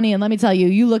you're funny. And let me tell you,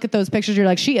 you look at those pictures, you're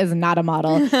like, she is not a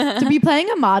model. To be playing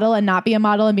a model and not be a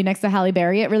model and be next to Halle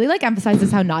Berry, it really like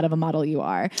emphasizes how not of a model you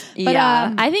are. But,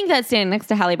 yeah, I think that standing next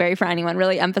to Halle Berry for anyone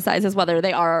really emphasizes whether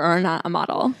they are or are not a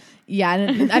model. Yeah,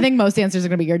 and I think most answers are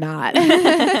going to be you're not.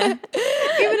 Even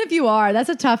if you are, that's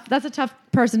a tough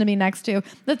person to be next to.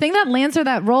 The thing that lands her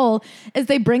that role is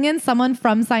they bring in someone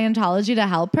from Scientology to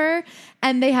help her,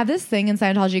 and they have this thing in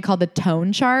Scientology called the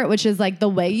tone chart, which is like the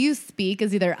way you speak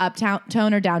is either up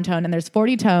tone or down tone, and there's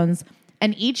 40 tones.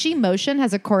 And each emotion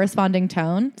has a corresponding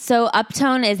tone. So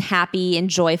uptone is happy and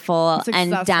joyful,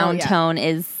 and downtone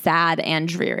is sad and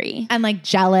dreary. And like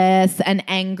jealous and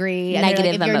angry.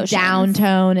 Negative and like, if you're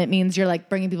downtone, it means you're like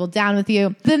bringing people down with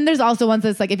you. Then there's also ones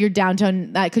that's like if you're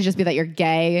downtone, that could just be that you're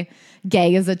gay.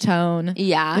 Gay is a tone.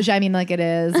 Yeah. Which I mean like it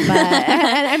is. But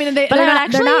and, I mean, they're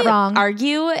not wrong.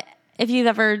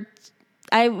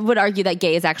 I would argue that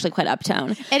gay is actually quite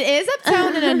uptone. It is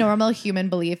uptone in a normal human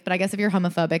belief, but I guess if you're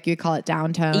homophobic, you call it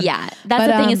downtone. Yeah, that's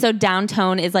the thing. Is so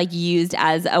downtone is like used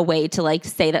as a way to like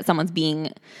say that someone's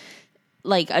being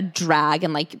like a drag,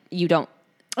 and like you don't.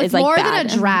 It's like more bad.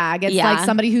 than a drag. It's like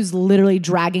somebody who's literally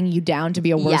dragging you down to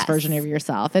be a worse version of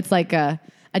yourself. It's like a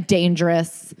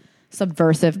dangerous,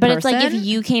 subversive but person. It's like if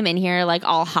you came in here like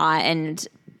all hot and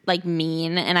like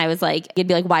mean, and I was like, it'd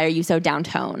be like, why are you so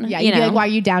downtone? Yeah, you'd be like, why are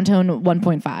you downtone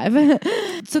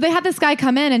 1.5? So they had this guy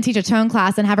come in and teach a tone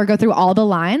class and have her go through all the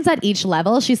lines at each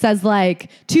level. She says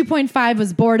like 2.5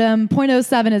 was boredom,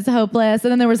 0.07 is hopeless,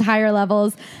 and then there was higher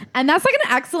levels. And that's like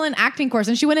an excellent acting course.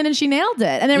 And she went in and she nailed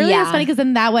it. And it really is funny because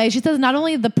in that way, she says not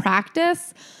only the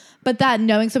practice, but that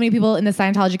knowing so many people in the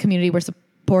Scientology community were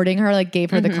supporting her, like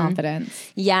gave her the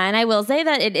confidence. Yeah, and I will say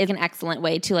that it is an excellent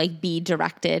way to like be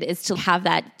directed, is to have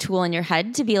that tool in your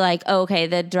head to be like, oh, okay,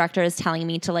 the director is telling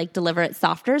me to like deliver it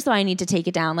softer, so I need to take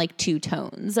it down like 2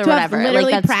 tones or whatever.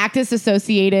 Literally like, practice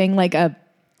associating like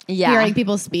hearing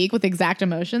people speak with exact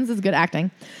emotions is good acting.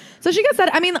 So she gets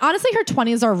that. I mean, honestly, her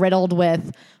 20s are riddled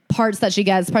with parts that she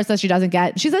gets, parts that she doesn't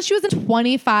get. She said she was in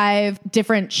 25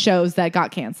 different shows that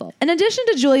got canceled. In addition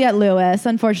to Juliette Lewis,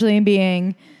 unfortunately,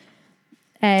 being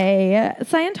a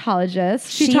Scientologist,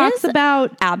 she talks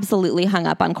about absolutely hung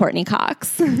up on Courtney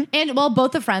Cox. And well,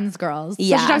 both the Friends girls.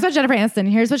 Yeah. So she talks about Jennifer Aniston.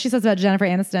 Here's what she says about Jennifer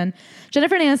Aniston.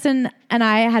 Jennifer Aniston and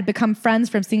I had become friends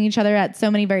from seeing each other at so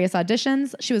many various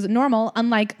auditions. She was normal,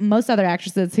 unlike most other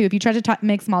actresses who, if you tried to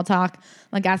make small talk,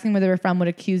 like asking where they were from, would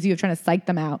accuse you of trying to psych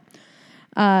them out.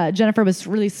 Jennifer was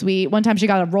really sweet. One time she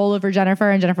got a role over Jennifer,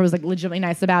 and Jennifer was like legitimately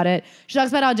nice about it. She talks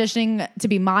about auditioning to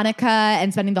be Monica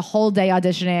and spending the whole day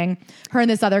auditioning. Her and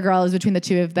this other girl, is between the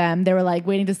two of them. They were like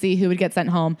waiting to see who would get sent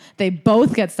home. They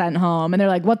both get sent home, and they're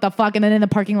like, what the fuck? And then in the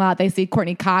parking lot, they see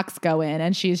Courtney Cox go in,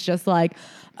 and she's just like,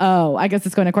 oh, I guess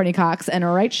it's going to Courtney Cox. And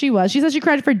right she was. She said she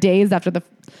cried for days after the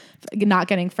not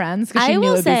getting Friends because she knew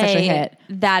it would be such a hit.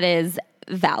 That is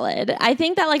valid. I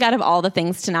think that like out of all the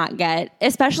things to not get,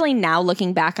 especially now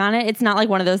looking back on it, it's not like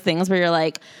one of those things where you're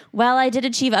like, well, I did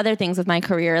achieve other things with my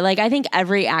career. Like I think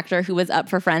every actor who was up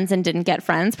for Friends and didn't get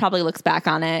Friends probably looks back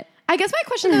on it. I guess my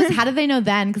question though is how did they know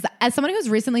then? Because as someone who's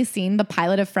recently seen the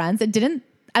pilot of Friends, I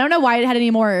don't know why it had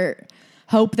any more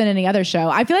hope than any other show.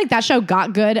 I feel like that show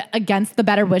got good against the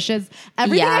better wishes.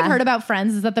 Everything I've heard about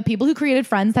Friends is that the people who created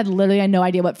Friends had literally no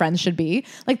idea what Friends should be.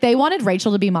 Like they wanted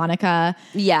Rachel to be Monica.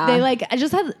 Yeah. They I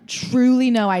just had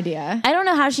truly no idea. I don't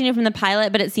know how she knew from the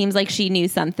pilot, but it seems like she knew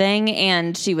something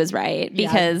and she was right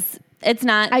because it's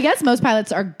not. I guess most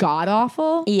pilots are god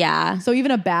awful. Yeah. So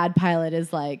even a bad pilot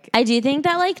is like. I do think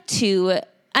that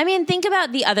think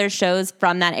about the other shows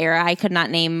from that era. I could not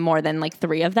name more than like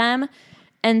 3 of them.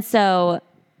 And so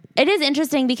it is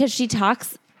interesting because she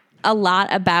talks a lot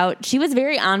about, she was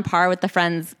very on par with the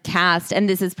Friends cast. And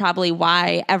this is probably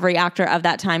why every actor of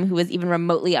that time who was even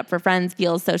remotely up for Friends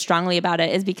feels so strongly about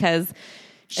it, is because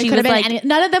she was like,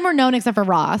 none of them were known except for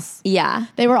Ross. Yeah.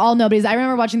 They were all nobodies. I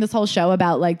remember watching this whole show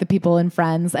about like the people in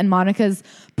Friends, and Monica's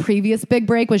previous big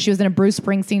break was she was in a Bruce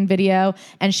Springsteen video,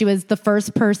 and she was the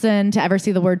first person to ever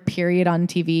see the word period on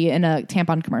TV in a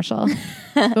tampon commercial.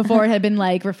 Before it had been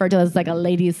like referred to as like a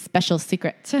lady's special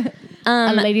secret.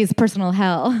 A lady's personal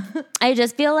hell. I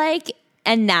just feel like,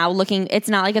 and now it's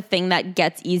not like a thing that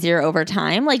gets easier over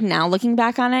time. Like now looking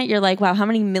back on it, you're like, wow, how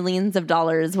many millions of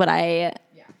dollars would I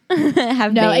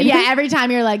have made? Yeah, every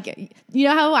time you're like, you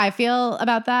know how I feel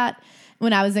about that?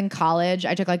 When I was in college,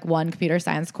 I took like one computer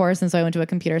science course, and so I went to a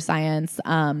computer science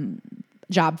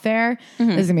job fair.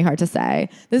 This is gonna be hard to say.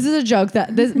 This is a joke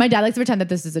my dad likes to pretend that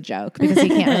this is a joke because he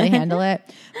can't really handle it.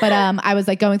 But I was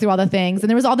like going through all the things, and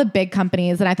there was all the big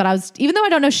companies, and I thought even though I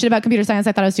don't know shit about computer science,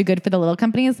 I thought I was too good for the little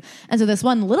companies. And so this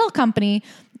one little company,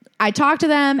 I talked to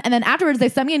them, and then afterwards they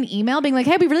sent me an email being like,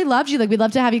 hey, we really loved you. Like, we'd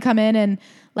love to have you come in and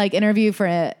like interview for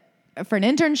an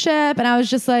internship. And I was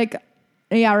just like,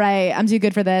 yeah, right. I'm too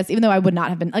good for this. Even though I would not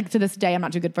have been, like, to this day, I'm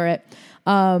not too good for it.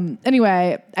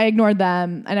 Anyway, I ignored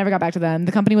them. I never got back to them.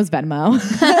 The company was Venmo.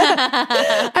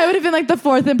 I would have been like the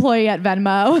 4th employee at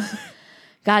Venmo.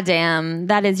 God damn.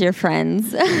 That is your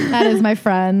Friends. That is my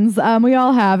Friends. We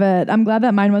all have it. I'm glad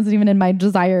that mine wasn't even in my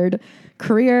desired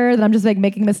career, that I'm just like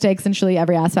making mistakes in truly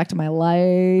every aspect of my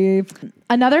life.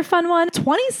 Another fun one,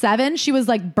 27, she was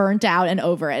like burnt out and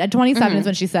over it. At 27 is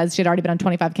when she says she had already been on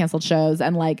 25 canceled shows,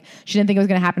 and like she didn't think it was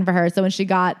going to happen for her. So when she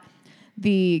got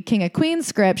the King of Queens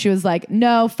script, she was like,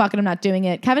 no, fuck it, I'm not doing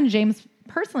it. Kevin James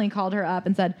personally called her up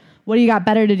and said, what do you got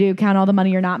better to do? Count all the money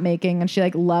you're not making. And she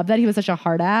like loved that he was such a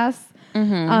hard ass.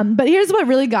 But here's what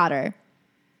really got her.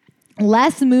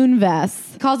 Les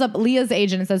Moonves calls up Leah's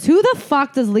agent and says, who the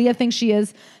fuck does Leah think she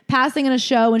is, passing in a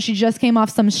show when she just came off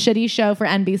some shitty show for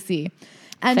NBC?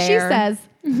 And Fair. she says,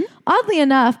 Oddly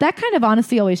enough, that kind of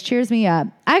honesty always cheers me up.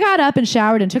 I got up and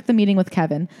showered and took the meeting with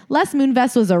Kevin. Les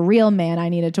Moonves was a real man I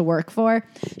needed to work for.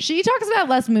 She talks about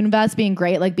Les Moonves being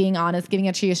great, like being honest, giving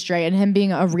it to you straight, and him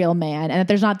being a real man, and that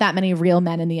there's not that many real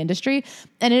men in the industry.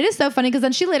 And it is so funny because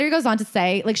then she later goes on to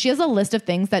say, like, she has a list of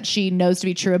things that she knows to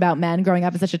be true about men growing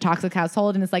up in such a toxic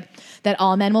household, and it's like that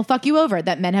all men will fuck you over,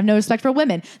 that men have no respect for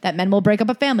women, that men will break up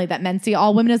a family, that men see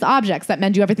all women as objects, that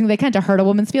men do everything they can to hurt a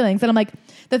woman's feelings. And I'm like,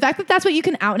 the fact that that's what you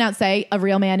can out and out say a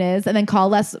real man is, and then call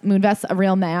Les Moonves a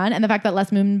real man, and the fact that Les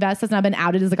Moonves has now been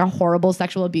outed as like a horrible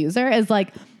sexual abuser is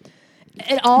like,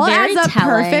 it all Very adds up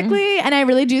telling. perfectly. And I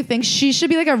really do think she should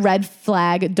be like a red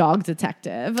flag dog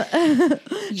detective.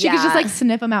 She could just like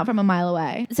sniff him out from a mile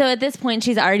away. So at this point,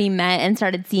 she's already met and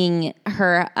started seeing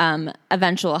her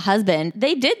eventual husband.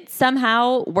 They did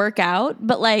somehow work out,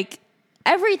 but like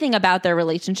everything about their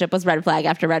relationship was red flag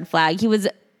after red flag. He was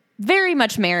very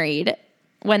much married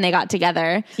when they got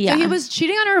together. Yeah. So he was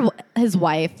cheating on his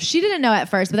wife. She didn't know at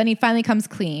first, but then he finally comes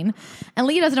clean. And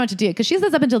Leah doesn't know what to do because she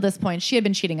says up until this point, she had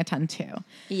been cheating a ton too.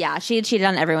 Yeah, she had cheated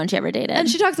on everyone she ever dated. And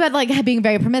she talks about like being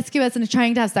very promiscuous and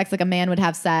trying to have sex like a man would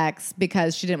have sex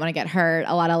because she didn't want to get hurt.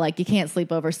 A lot of like, you can't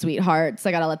sleep over, sweethearts.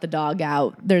 I got to let the dog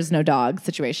out. There's no dog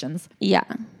situations. Yeah.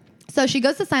 So she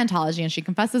goes to Scientology and she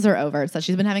confesses her ovaries that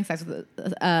she's been having sex with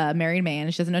a married man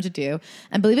and she doesn't know what to do.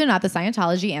 And believe it or not, the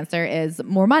Scientology answer is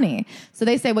more money. So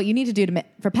they say what you need to do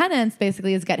for penance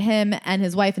basically is get him and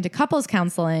his wife into couples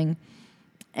counseling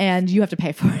and you have to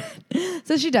pay for it.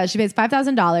 So she does. She pays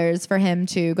 $5,000 for him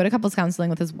to go to couples counseling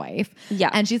with his wife. Yeah.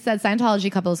 And she said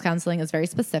Scientology couples counseling is very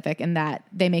specific in that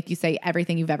they make you say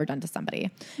everything you've ever done to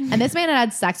somebody. And this man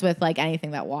had sex with like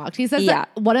anything that walked. He says that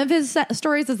one of his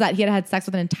stories is that he had sex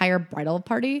with an entire bridal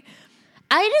party.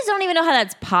 I just don't even know how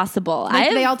that's possible.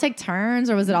 Like, they all take turns,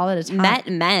 or was it all at a time? Met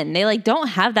men. They like don't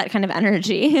have that kind of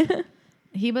energy.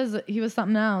 He was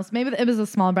something else. Maybe it was a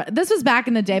small bride. This was back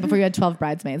in the day before you had 12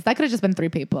 bridesmaids. That could have just been 3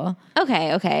 people.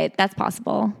 Okay, that's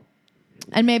possible.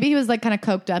 And maybe he was like kind of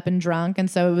coked up and drunk,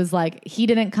 and so it was like he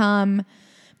didn't come,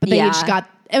 but they each got.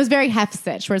 It was very hef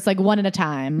sitch, where it's like one at a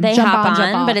time. They jump hop jump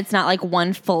on, off. but it's not like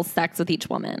one full sex with each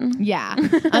woman. Yeah,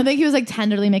 I think he was like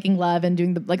tenderly making love and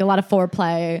doing like a lot of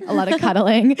foreplay, a lot of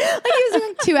cuddling. Like he was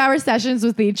doing 2-hour sessions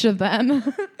with each of them.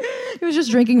 He was just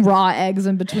drinking raw eggs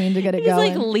in between to get it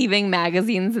going. He's like leaving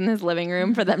magazines in his living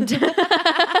room for them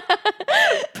to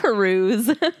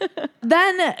peruse.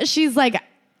 Then she's like,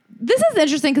 this is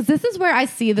interesting because this is where I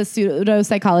see the pseudo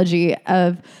psychology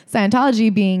of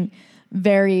Scientology being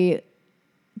very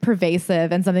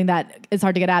pervasive and something that is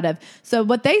hard to get out of. So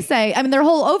what they say, I mean, their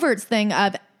whole overts thing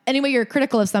of any way you're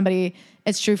critical of somebody,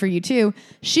 it's true for you too.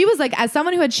 She was like, as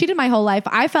someone who had cheated my whole life,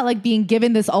 I felt like being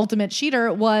given this ultimate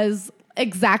cheater was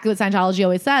exactly what Scientology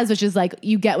always says, which is like,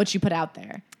 you get what you put out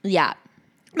there. Yeah.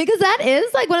 Because that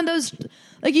is like one of those,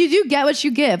 like you do get what you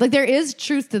give. Like there is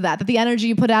truth to that the energy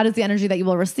you put out is the energy that you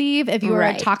will receive. If you are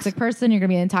a toxic person, you're going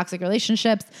to be in toxic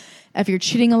relationships. If you're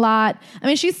cheating a lot. I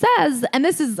mean, she says, and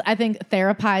this is, I think,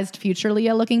 therapized future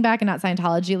Leah looking back and not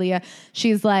Scientology Leah.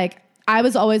 She's like, I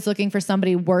was always looking for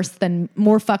somebody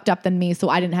more fucked up than me so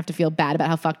I didn't have to feel bad about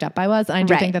how fucked up I was. And I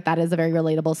do think that is a very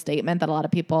relatable statement that a lot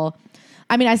of people,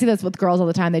 I mean, I see this with girls all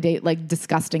the time. They date like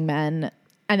disgusting men.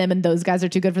 And then when those guys are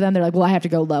too good for them, they're like, well, I have to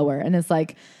go lower. And it's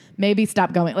like, maybe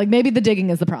stop going. Like maybe the digging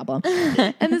is the problem.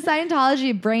 And the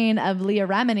Scientology brain of Leah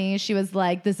Remini, she was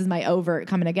like, this is my overt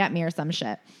coming to get me or some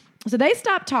shit. So they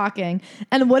stopped talking,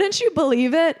 and wouldn't you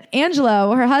believe it?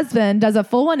 Angelo, her husband, does a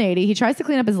full 180. He tries to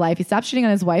clean up his life. He stops cheating on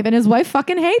his wife, and his wife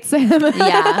fucking hates him. Yeah.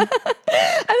 I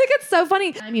think it's so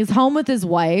funny. And he's home with his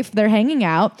wife. They're hanging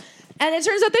out. And it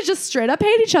turns out they just straight up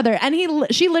hate each other. And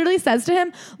she literally says to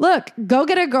him, look, go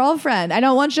get a girlfriend. I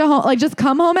don't want you home. Like, just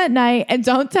come home at night and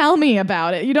don't tell me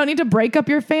about it. You don't need to break up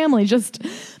your family.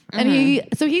 And he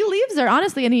leaves her,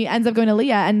 honestly, and he ends up going to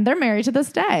Leah, and they're married to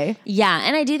this day. Yeah,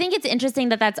 and I do think it's interesting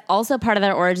that that's also part of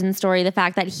their origin story, the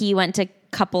fact that he went to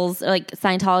couples, like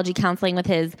Scientology counseling with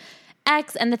his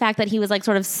ex, and the fact that he was like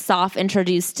sort of soft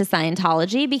introduced to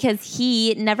Scientology because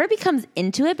he never becomes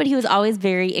into it, but he was always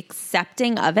very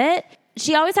accepting of it.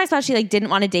 She always talks about she like didn't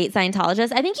want to date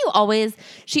Scientologists. I think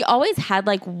she always had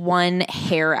like one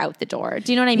hair out the door.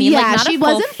 Do you know what I mean? Yeah, like, not she a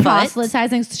full wasn't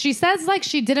proselytizing. She says like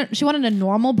she wanted a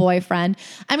normal boyfriend.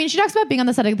 I mean, she talks about being on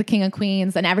the set of The King of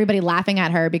Queens and everybody laughing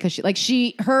at her because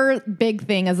her big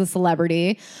thing as a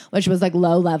celebrity, which was like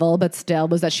low level, but still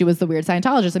was that she was the weird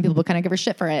Scientologist and people would kind of give her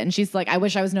shit for it. And she's like, I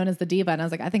wish I was known as the diva. And I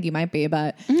was like, I think you might be,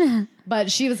 but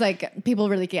she was like, people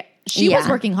really get. She was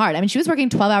working hard. I mean, she was working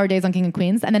 12-hour days on King of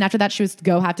Queens. And then after that, she was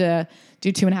have to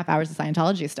do 2.5 hours of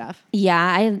Scientology stuff. Yeah,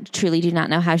 I truly do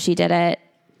not know how she did it.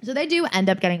 So they do end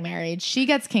up getting married. She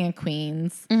gets King of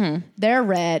Queens. They're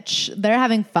rich. They're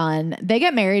having fun. They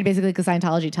get married basically because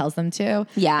Scientology tells them to.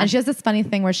 Yeah. And she has this funny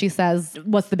thing where she says,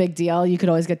 what's the big deal? You could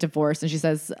always get divorced. And she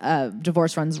says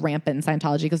divorce runs rampant in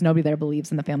Scientology because nobody there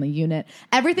believes in the family unit.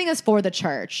 Everything is for the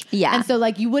church. Yeah. And so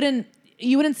like you wouldn't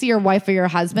see your wife or your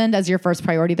husband as your first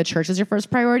priority. The church is your first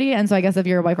priority. And so I guess if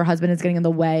your wife or husband is getting in the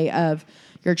way of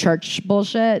your church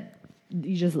bullshit,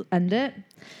 you just end it.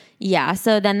 Yeah,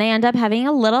 so then they end up having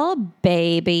a little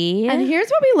baby. And here's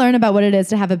what we learn about what it is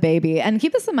to have a baby. And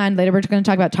keep this in mind later. We're going to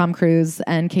talk about Tom Cruise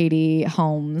and Katie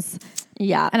Holmes.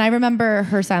 Yeah. And I remember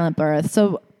her silent birth.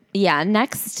 So yeah,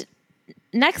 next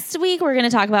week we're going to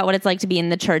talk about what it's like to be in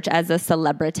the church as a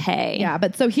celebrity. yeah,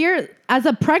 but so here, as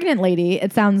a pregnant lady,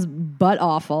 it sounds butt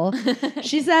awful.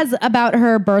 She says about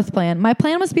her birth plan, my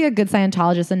plan was to be a good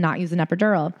Scientologist and not use an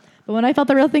epidural. But when I felt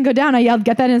the real thing go down, I yelled,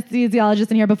 get that anesthesiologist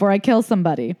in here before I kill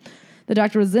somebody. The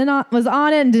doctor was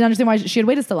on it and didn't understand why she had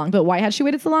waited so long. But why had she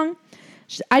waited so long?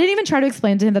 I didn't even try to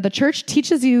explain to him that the church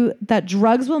teaches you that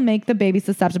drugs will make the baby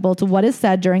susceptible to what is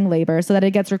said during labor so that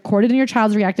it gets recorded in your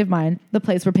child's reactive mind, the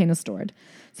place where pain is stored.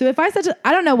 So if I said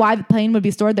I don't know why the pain would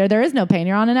be stored there. There is no pain.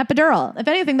 You're on an epidural. If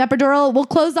anything, the epidural will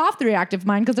close off the reactive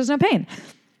mind because there's no pain.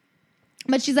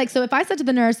 But she's like, so if I said to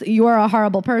the nurse, you are a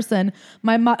horrible person,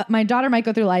 my daughter might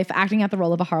go through life acting out the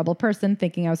role of a horrible person,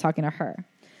 thinking I was talking to her.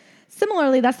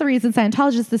 Similarly, that's the reason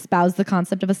Scientologists espouse the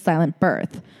concept of a silent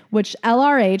birth, which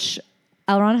LRH,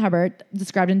 L. Ron Hubbard,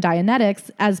 described in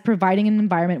Dianetics as providing an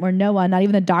environment where no one, not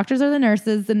even the doctors or the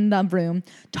nurses in the room,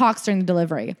 talks during the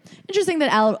delivery. Interesting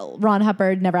that L. Ron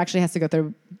Hubbard never actually has to go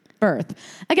through birth.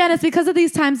 Again, it's because of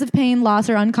these times of pain, loss,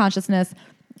 or unconsciousness.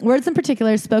 Words in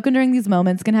particular spoken during these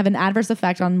moments can have an adverse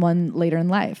effect on one later in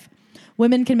life.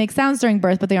 Women can make sounds during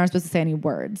birth, but they aren't supposed to say any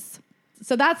words.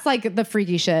 So that's like the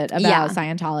freaky shit about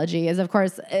Scientology is, of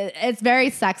course, it's very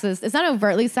sexist. It's not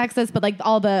overtly sexist, but like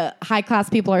all the high class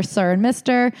people are sir and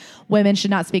mister. Women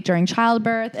should not speak during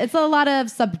childbirth. It's a lot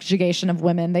of subjugation of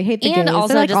women. They hate the gays. Also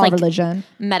they're like just all like religion.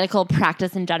 Medical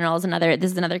practice in general is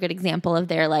this is another good example of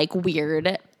their like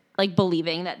weird, like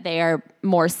believing that they are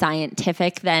more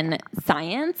scientific than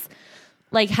science,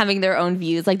 like having their own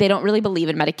views. Like they don't really believe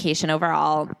in medication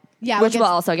overall. Yeah, which we'll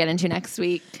also get into next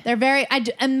week. They're very,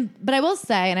 but I will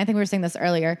say, and I think we were saying this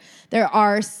earlier, there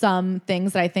are some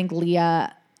things that I think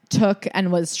Leah took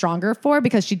and was stronger for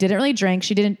because she didn't really drink.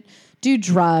 She didn't do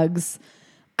drugs.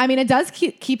 I mean, it does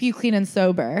keep you clean and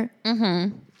sober.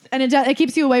 Mm-hmm. And it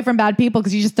keeps you away from bad people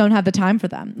because you just don't have the time for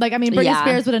them. Like, I mean, Britney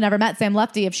Spears would have never met Sam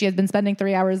Lutfi if she had been spending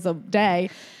 3 hours a day.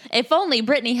 If only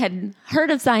Britney had heard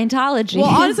of Scientology. Well,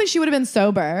 honestly, she would have been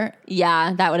sober.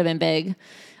 Yeah, that would have been big.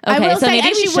 Okay, so maybe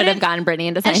we should have gotten Britney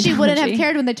into Scientology. And she wouldn't have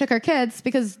cared when they took her kids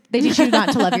because they teach you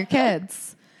not to love your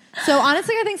kids. So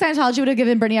honestly, I think Scientology would have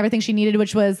given Britney everything she needed,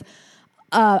 which was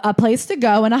a place to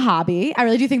go and a hobby. I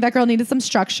really do think that girl needed some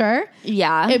structure.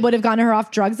 Yeah. It would have gotten her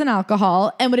off drugs and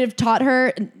alcohol and would have taught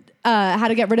her how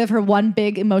to get rid of her one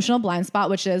big emotional blind spot,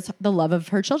 which is the love of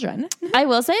her children. I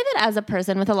will say that as a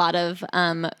person with a lot of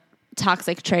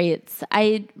toxic traits,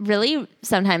 I really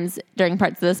sometimes during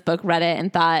parts of this book read it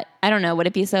and thought, I don't know, would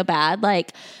it be so bad?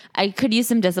 Like, I could use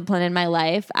some discipline in my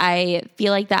life. I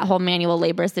feel like that whole manual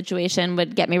labor situation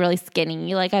would get me really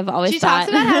skinny. Like I've always thought. She talks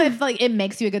about how if, like, it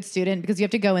makes you a good student because you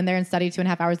have to go in there and study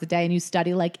 2.5 hours a day and you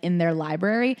study like in their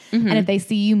library. Mm-hmm. And if they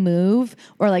see you move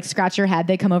or like scratch your head,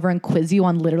 they come over and quiz you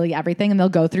on literally everything and they'll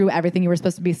go through everything you were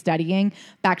supposed to be studying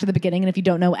back to the beginning. And if you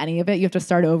don't know any of it, you have to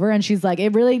start over. And she's like,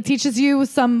 it really teaches you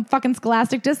some fucking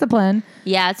scholastic discipline.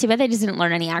 Yeah, it's too bad they just didn't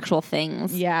learn any actual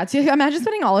things. Yeah, imagine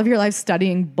spending all of your life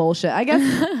studying bullshit. I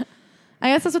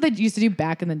guess that's what they used to do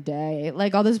back in the day.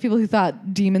 Like all those people who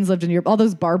thought demons lived in Europe, all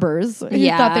those barbers who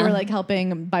thought they were like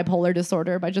helping bipolar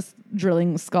disorder by just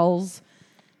drilling skulls.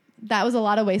 That was a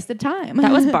lot of wasted time.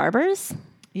 That was barbers?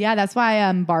 Yeah, that's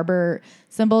why barber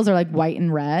symbols are like white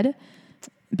and red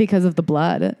because of the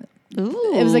blood.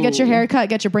 Ooh. It was like get your hair cut,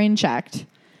 get your brain checked.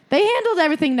 They handled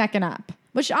everything neck and up,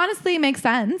 which honestly makes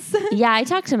sense. Yeah, I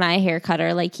talked to my hair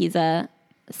cutter like he's a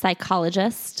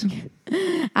psychologist.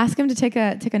 Ask him to take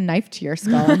a knife to your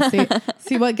skull and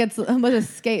see what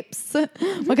escapes.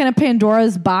 What kind of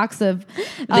Pandora's box of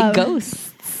the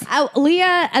ghosts.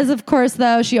 Leah, as of course,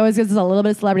 though, she always gives us a little bit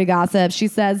of celebrity gossip. She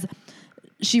says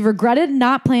she regretted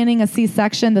not planning a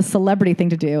C-section, the celebrity thing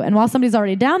to do. And while somebody's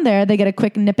already down there, they get a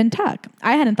quick nip and tuck.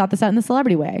 I hadn't thought this out in the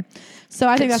celebrity way. So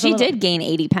I think that's she did gain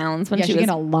 80 pounds when she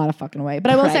gained a lot of fucking weight.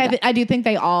 But I will say, I do think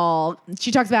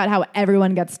she talks about how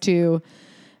everyone gets to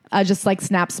just like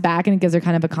snaps back and it gives her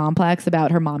kind of a complex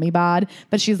about her mommy bod.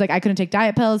 But she's like, I couldn't take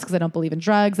diet pills because I don't believe in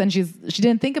drugs. And she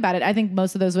didn't think about it. I think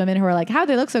most of those women who are like, how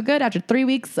they look so good after 3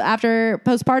 weeks after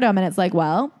postpartum. And it's like,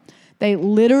 well, they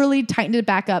literally tightened it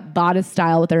back up bodice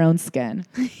style with their own skin.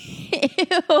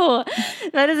 Ew,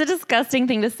 that is a disgusting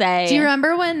thing to say. Do you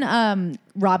remember when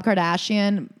Rob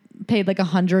Kardashian paid like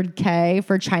 $100K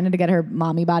for China to get her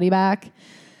mommy body back?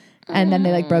 And then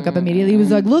they like broke up immediately. He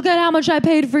was like, look at how much I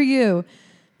paid for you.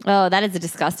 Oh, that is a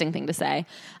disgusting thing to say.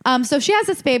 So she has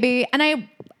this baby, and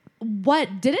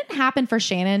what didn't happen for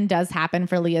Shannon does happen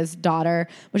for Leah's daughter,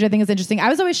 which I think is interesting. I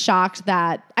was always shocked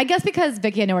that, I guess because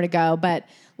Vicky had nowhere to go, but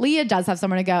Leah does have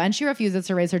somewhere to go, and she refuses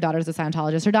to raise her daughter as a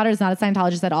Scientologist. Her daughter is not a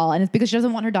Scientologist at all, and it's because she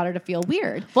doesn't want her daughter to feel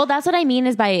weird. Well, that's what I mean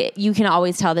is by, you can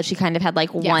always tell that she kind of had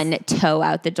like one toe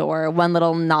out the door, one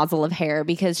little nozzle of hair,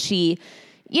 because she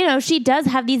does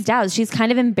have these doubts. She's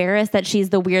kind of embarrassed that she's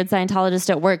the weird Scientologist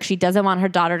at work. She doesn't want her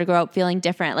daughter to grow up feeling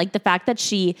different. Like the fact that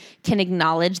she can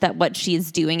acknowledge that what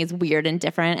she's doing is weird and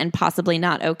different and possibly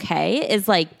not okay is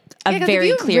like a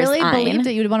very clear sign. If you really believed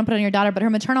it, you would want to put it on your daughter, but her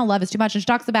maternal love is too much. And she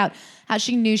talks about how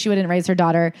she knew she wouldn't raise her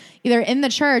daughter either in the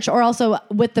church or also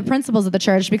with the principals of the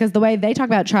church, because the way they talk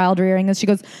about child rearing is, she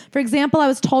goes, for example, I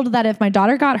was told that if my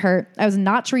daughter got hurt, I was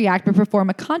not to react but perform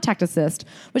a contact assist,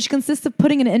 which consists of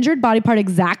putting an injured body part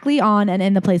exactly on and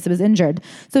in the place it was injured.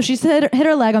 So if she hit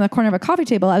her leg on the corner of a coffee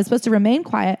table, I was supposed to remain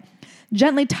quiet,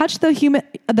 gently touch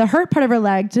the hurt part of her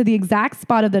leg to the exact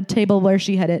spot of the table where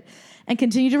she hit it, and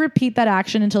continue to repeat that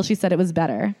action until she said it was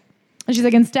better. And she's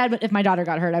like, instead, if my daughter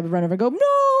got hurt, I would run over and go,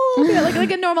 no,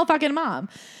 like a normal fucking mom.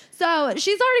 So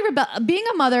she's already being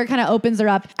a mother kind of opens her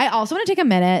up. I also want to take a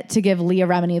minute to give Leah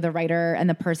Remini, the writer and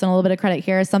the person, a little bit of credit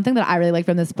here. Something that I really like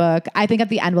from this book. I think at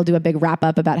the end we'll do a big wrap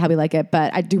up about how we like it,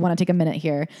 but I do want to take a minute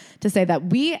here to say that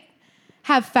we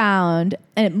have found,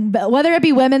 and whether it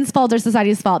be women's fault or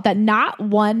society's fault, that not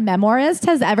one memoirist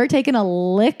has ever taken a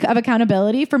lick of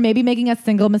accountability for maybe making a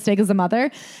single mistake as a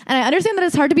mother. And I understand that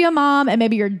it's hard to be a mom, and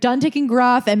maybe you're done taking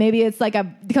gruff, and maybe it's like it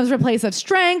comes from a place of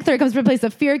strength, or it comes from a place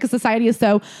of fear because society is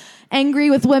so angry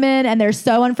with women and they're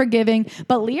so unforgiving.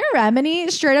 But Leah Remini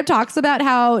straight up talks about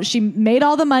how she made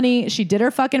all the money, she did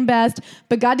her fucking best,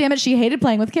 but goddamn it, she hated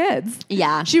playing with kids.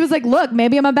 Yeah. She was like, look,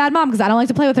 maybe I'm a bad mom because I don't like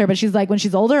to play with her, but she's like, when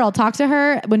she's older, I'll talk to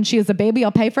her. When she is a baby,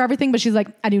 I'll pay for everything. But she's like,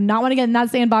 I do not want to get in that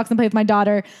sandbox and play with my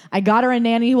daughter. I got her a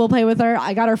nanny who will play with her.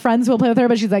 I got her friends who will play with her.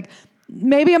 But she's like,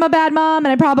 maybe I'm a bad mom,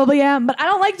 and I probably am, but I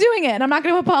don't like doing it, and I'm not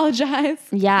going to apologize.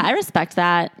 Yeah, I respect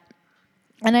that.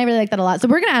 And I really like that a lot. So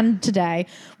we're going to end today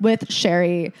with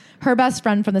Sherry, her best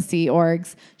friend from the Sea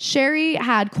Orgs. Sherry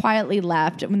had quietly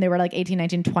left when they were like 18,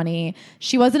 19, 20.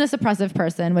 She wasn't a suppressive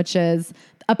person, which is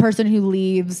a person who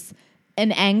leaves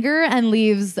in anger and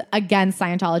leaves against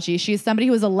Scientology. She's somebody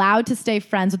who was allowed to stay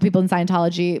friends with people in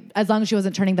Scientology as long as she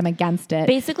wasn't turning them against it.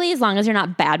 Basically, as long as you're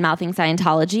not bad-mouthing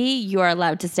Scientology, you are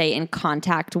allowed to stay in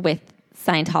contact with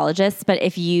Scientologists. But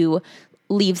if you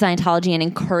leave Scientology and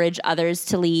encourage others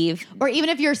to leave, or even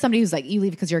if you're somebody who's like, you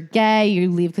leave because you're gay, you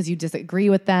leave because you disagree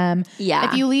with them. Yeah.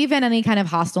 If you leave in any kind of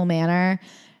hostile manner,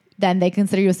 then they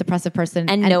consider you a suppressive person.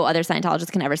 And no other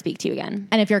Scientologist can ever speak to you again.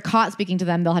 And if you're caught speaking to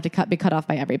them, they'll have to be cut off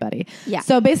by everybody. Yeah.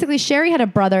 So basically, Sherry had a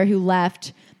brother who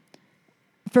left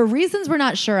for reasons we're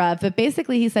not sure of, but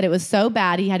basically he said it was so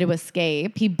bad he had to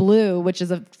escape. He blew, which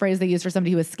is a phrase they use for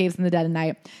somebody who escapes in the dead of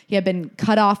night. He had been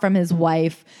cut off from his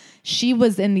wife. She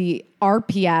was in the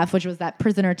RPF, which was that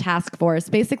prisoner task force.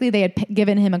 Basically, they had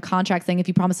given him a contract saying, if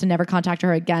you promise to never contact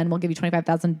her again, we'll give you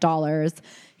 $25,000.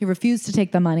 He refused to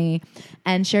take the money.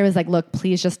 And Sherry was like, look,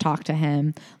 please just talk to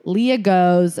him. Leah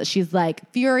goes. She's like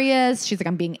furious. She's like,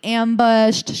 I'm being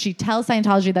ambushed. She tells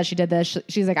Scientology that she did this.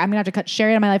 She's like, I'm going to have to cut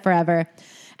Sherry out of my life forever.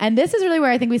 And this is really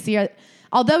where I think we see her.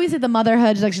 Although we see the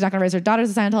motherhood, she's like, she's not going to raise her daughter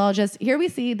as a Scientologist. Here we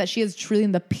see that she is truly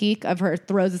in the peak of her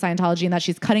throes of Scientology, and that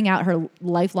she's cutting out her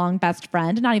lifelong best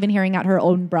friend, not even hearing out her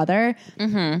own brother.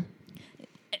 Mm-hmm.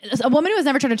 A woman who has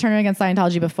never tried to turn against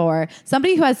Scientology before,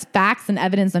 somebody who has facts and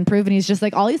evidence and proof, and he's just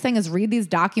like, all he's saying is read these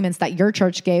documents that your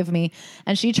church gave me,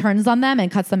 and she turns on them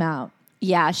and cuts them out.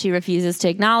 Yeah, she refuses to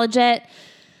acknowledge it.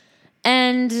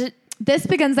 And this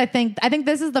begins, I think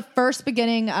this is the first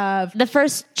beginning of the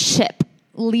first chip.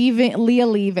 Leah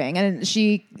leaving, and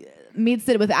she meets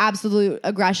it with absolute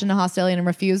aggression and hostility and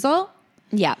refusal.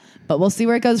 Yeah. But we'll see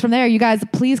where it goes from there. You guys,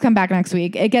 please come back next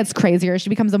week. It gets crazier. She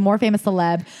becomes a more famous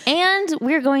celeb. And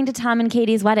we're going to Tom and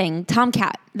Katie's wedding.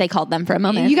 Tomcat, they called them for a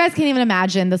moment. You guys can't even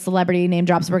imagine the celebrity name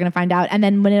drops we're going to find out. And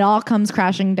then when it all comes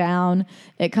crashing down,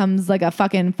 it comes like a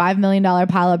fucking $5 million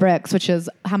pile of bricks, which is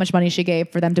how much money she gave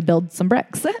for them to build some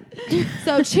bricks.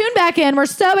 So tune back in. We're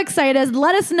so excited.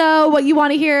 Let us know what you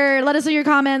want to hear. Let us know your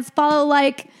comments. Follow,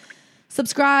 like,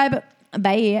 Subscribe.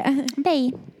 Bye.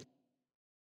 Bye.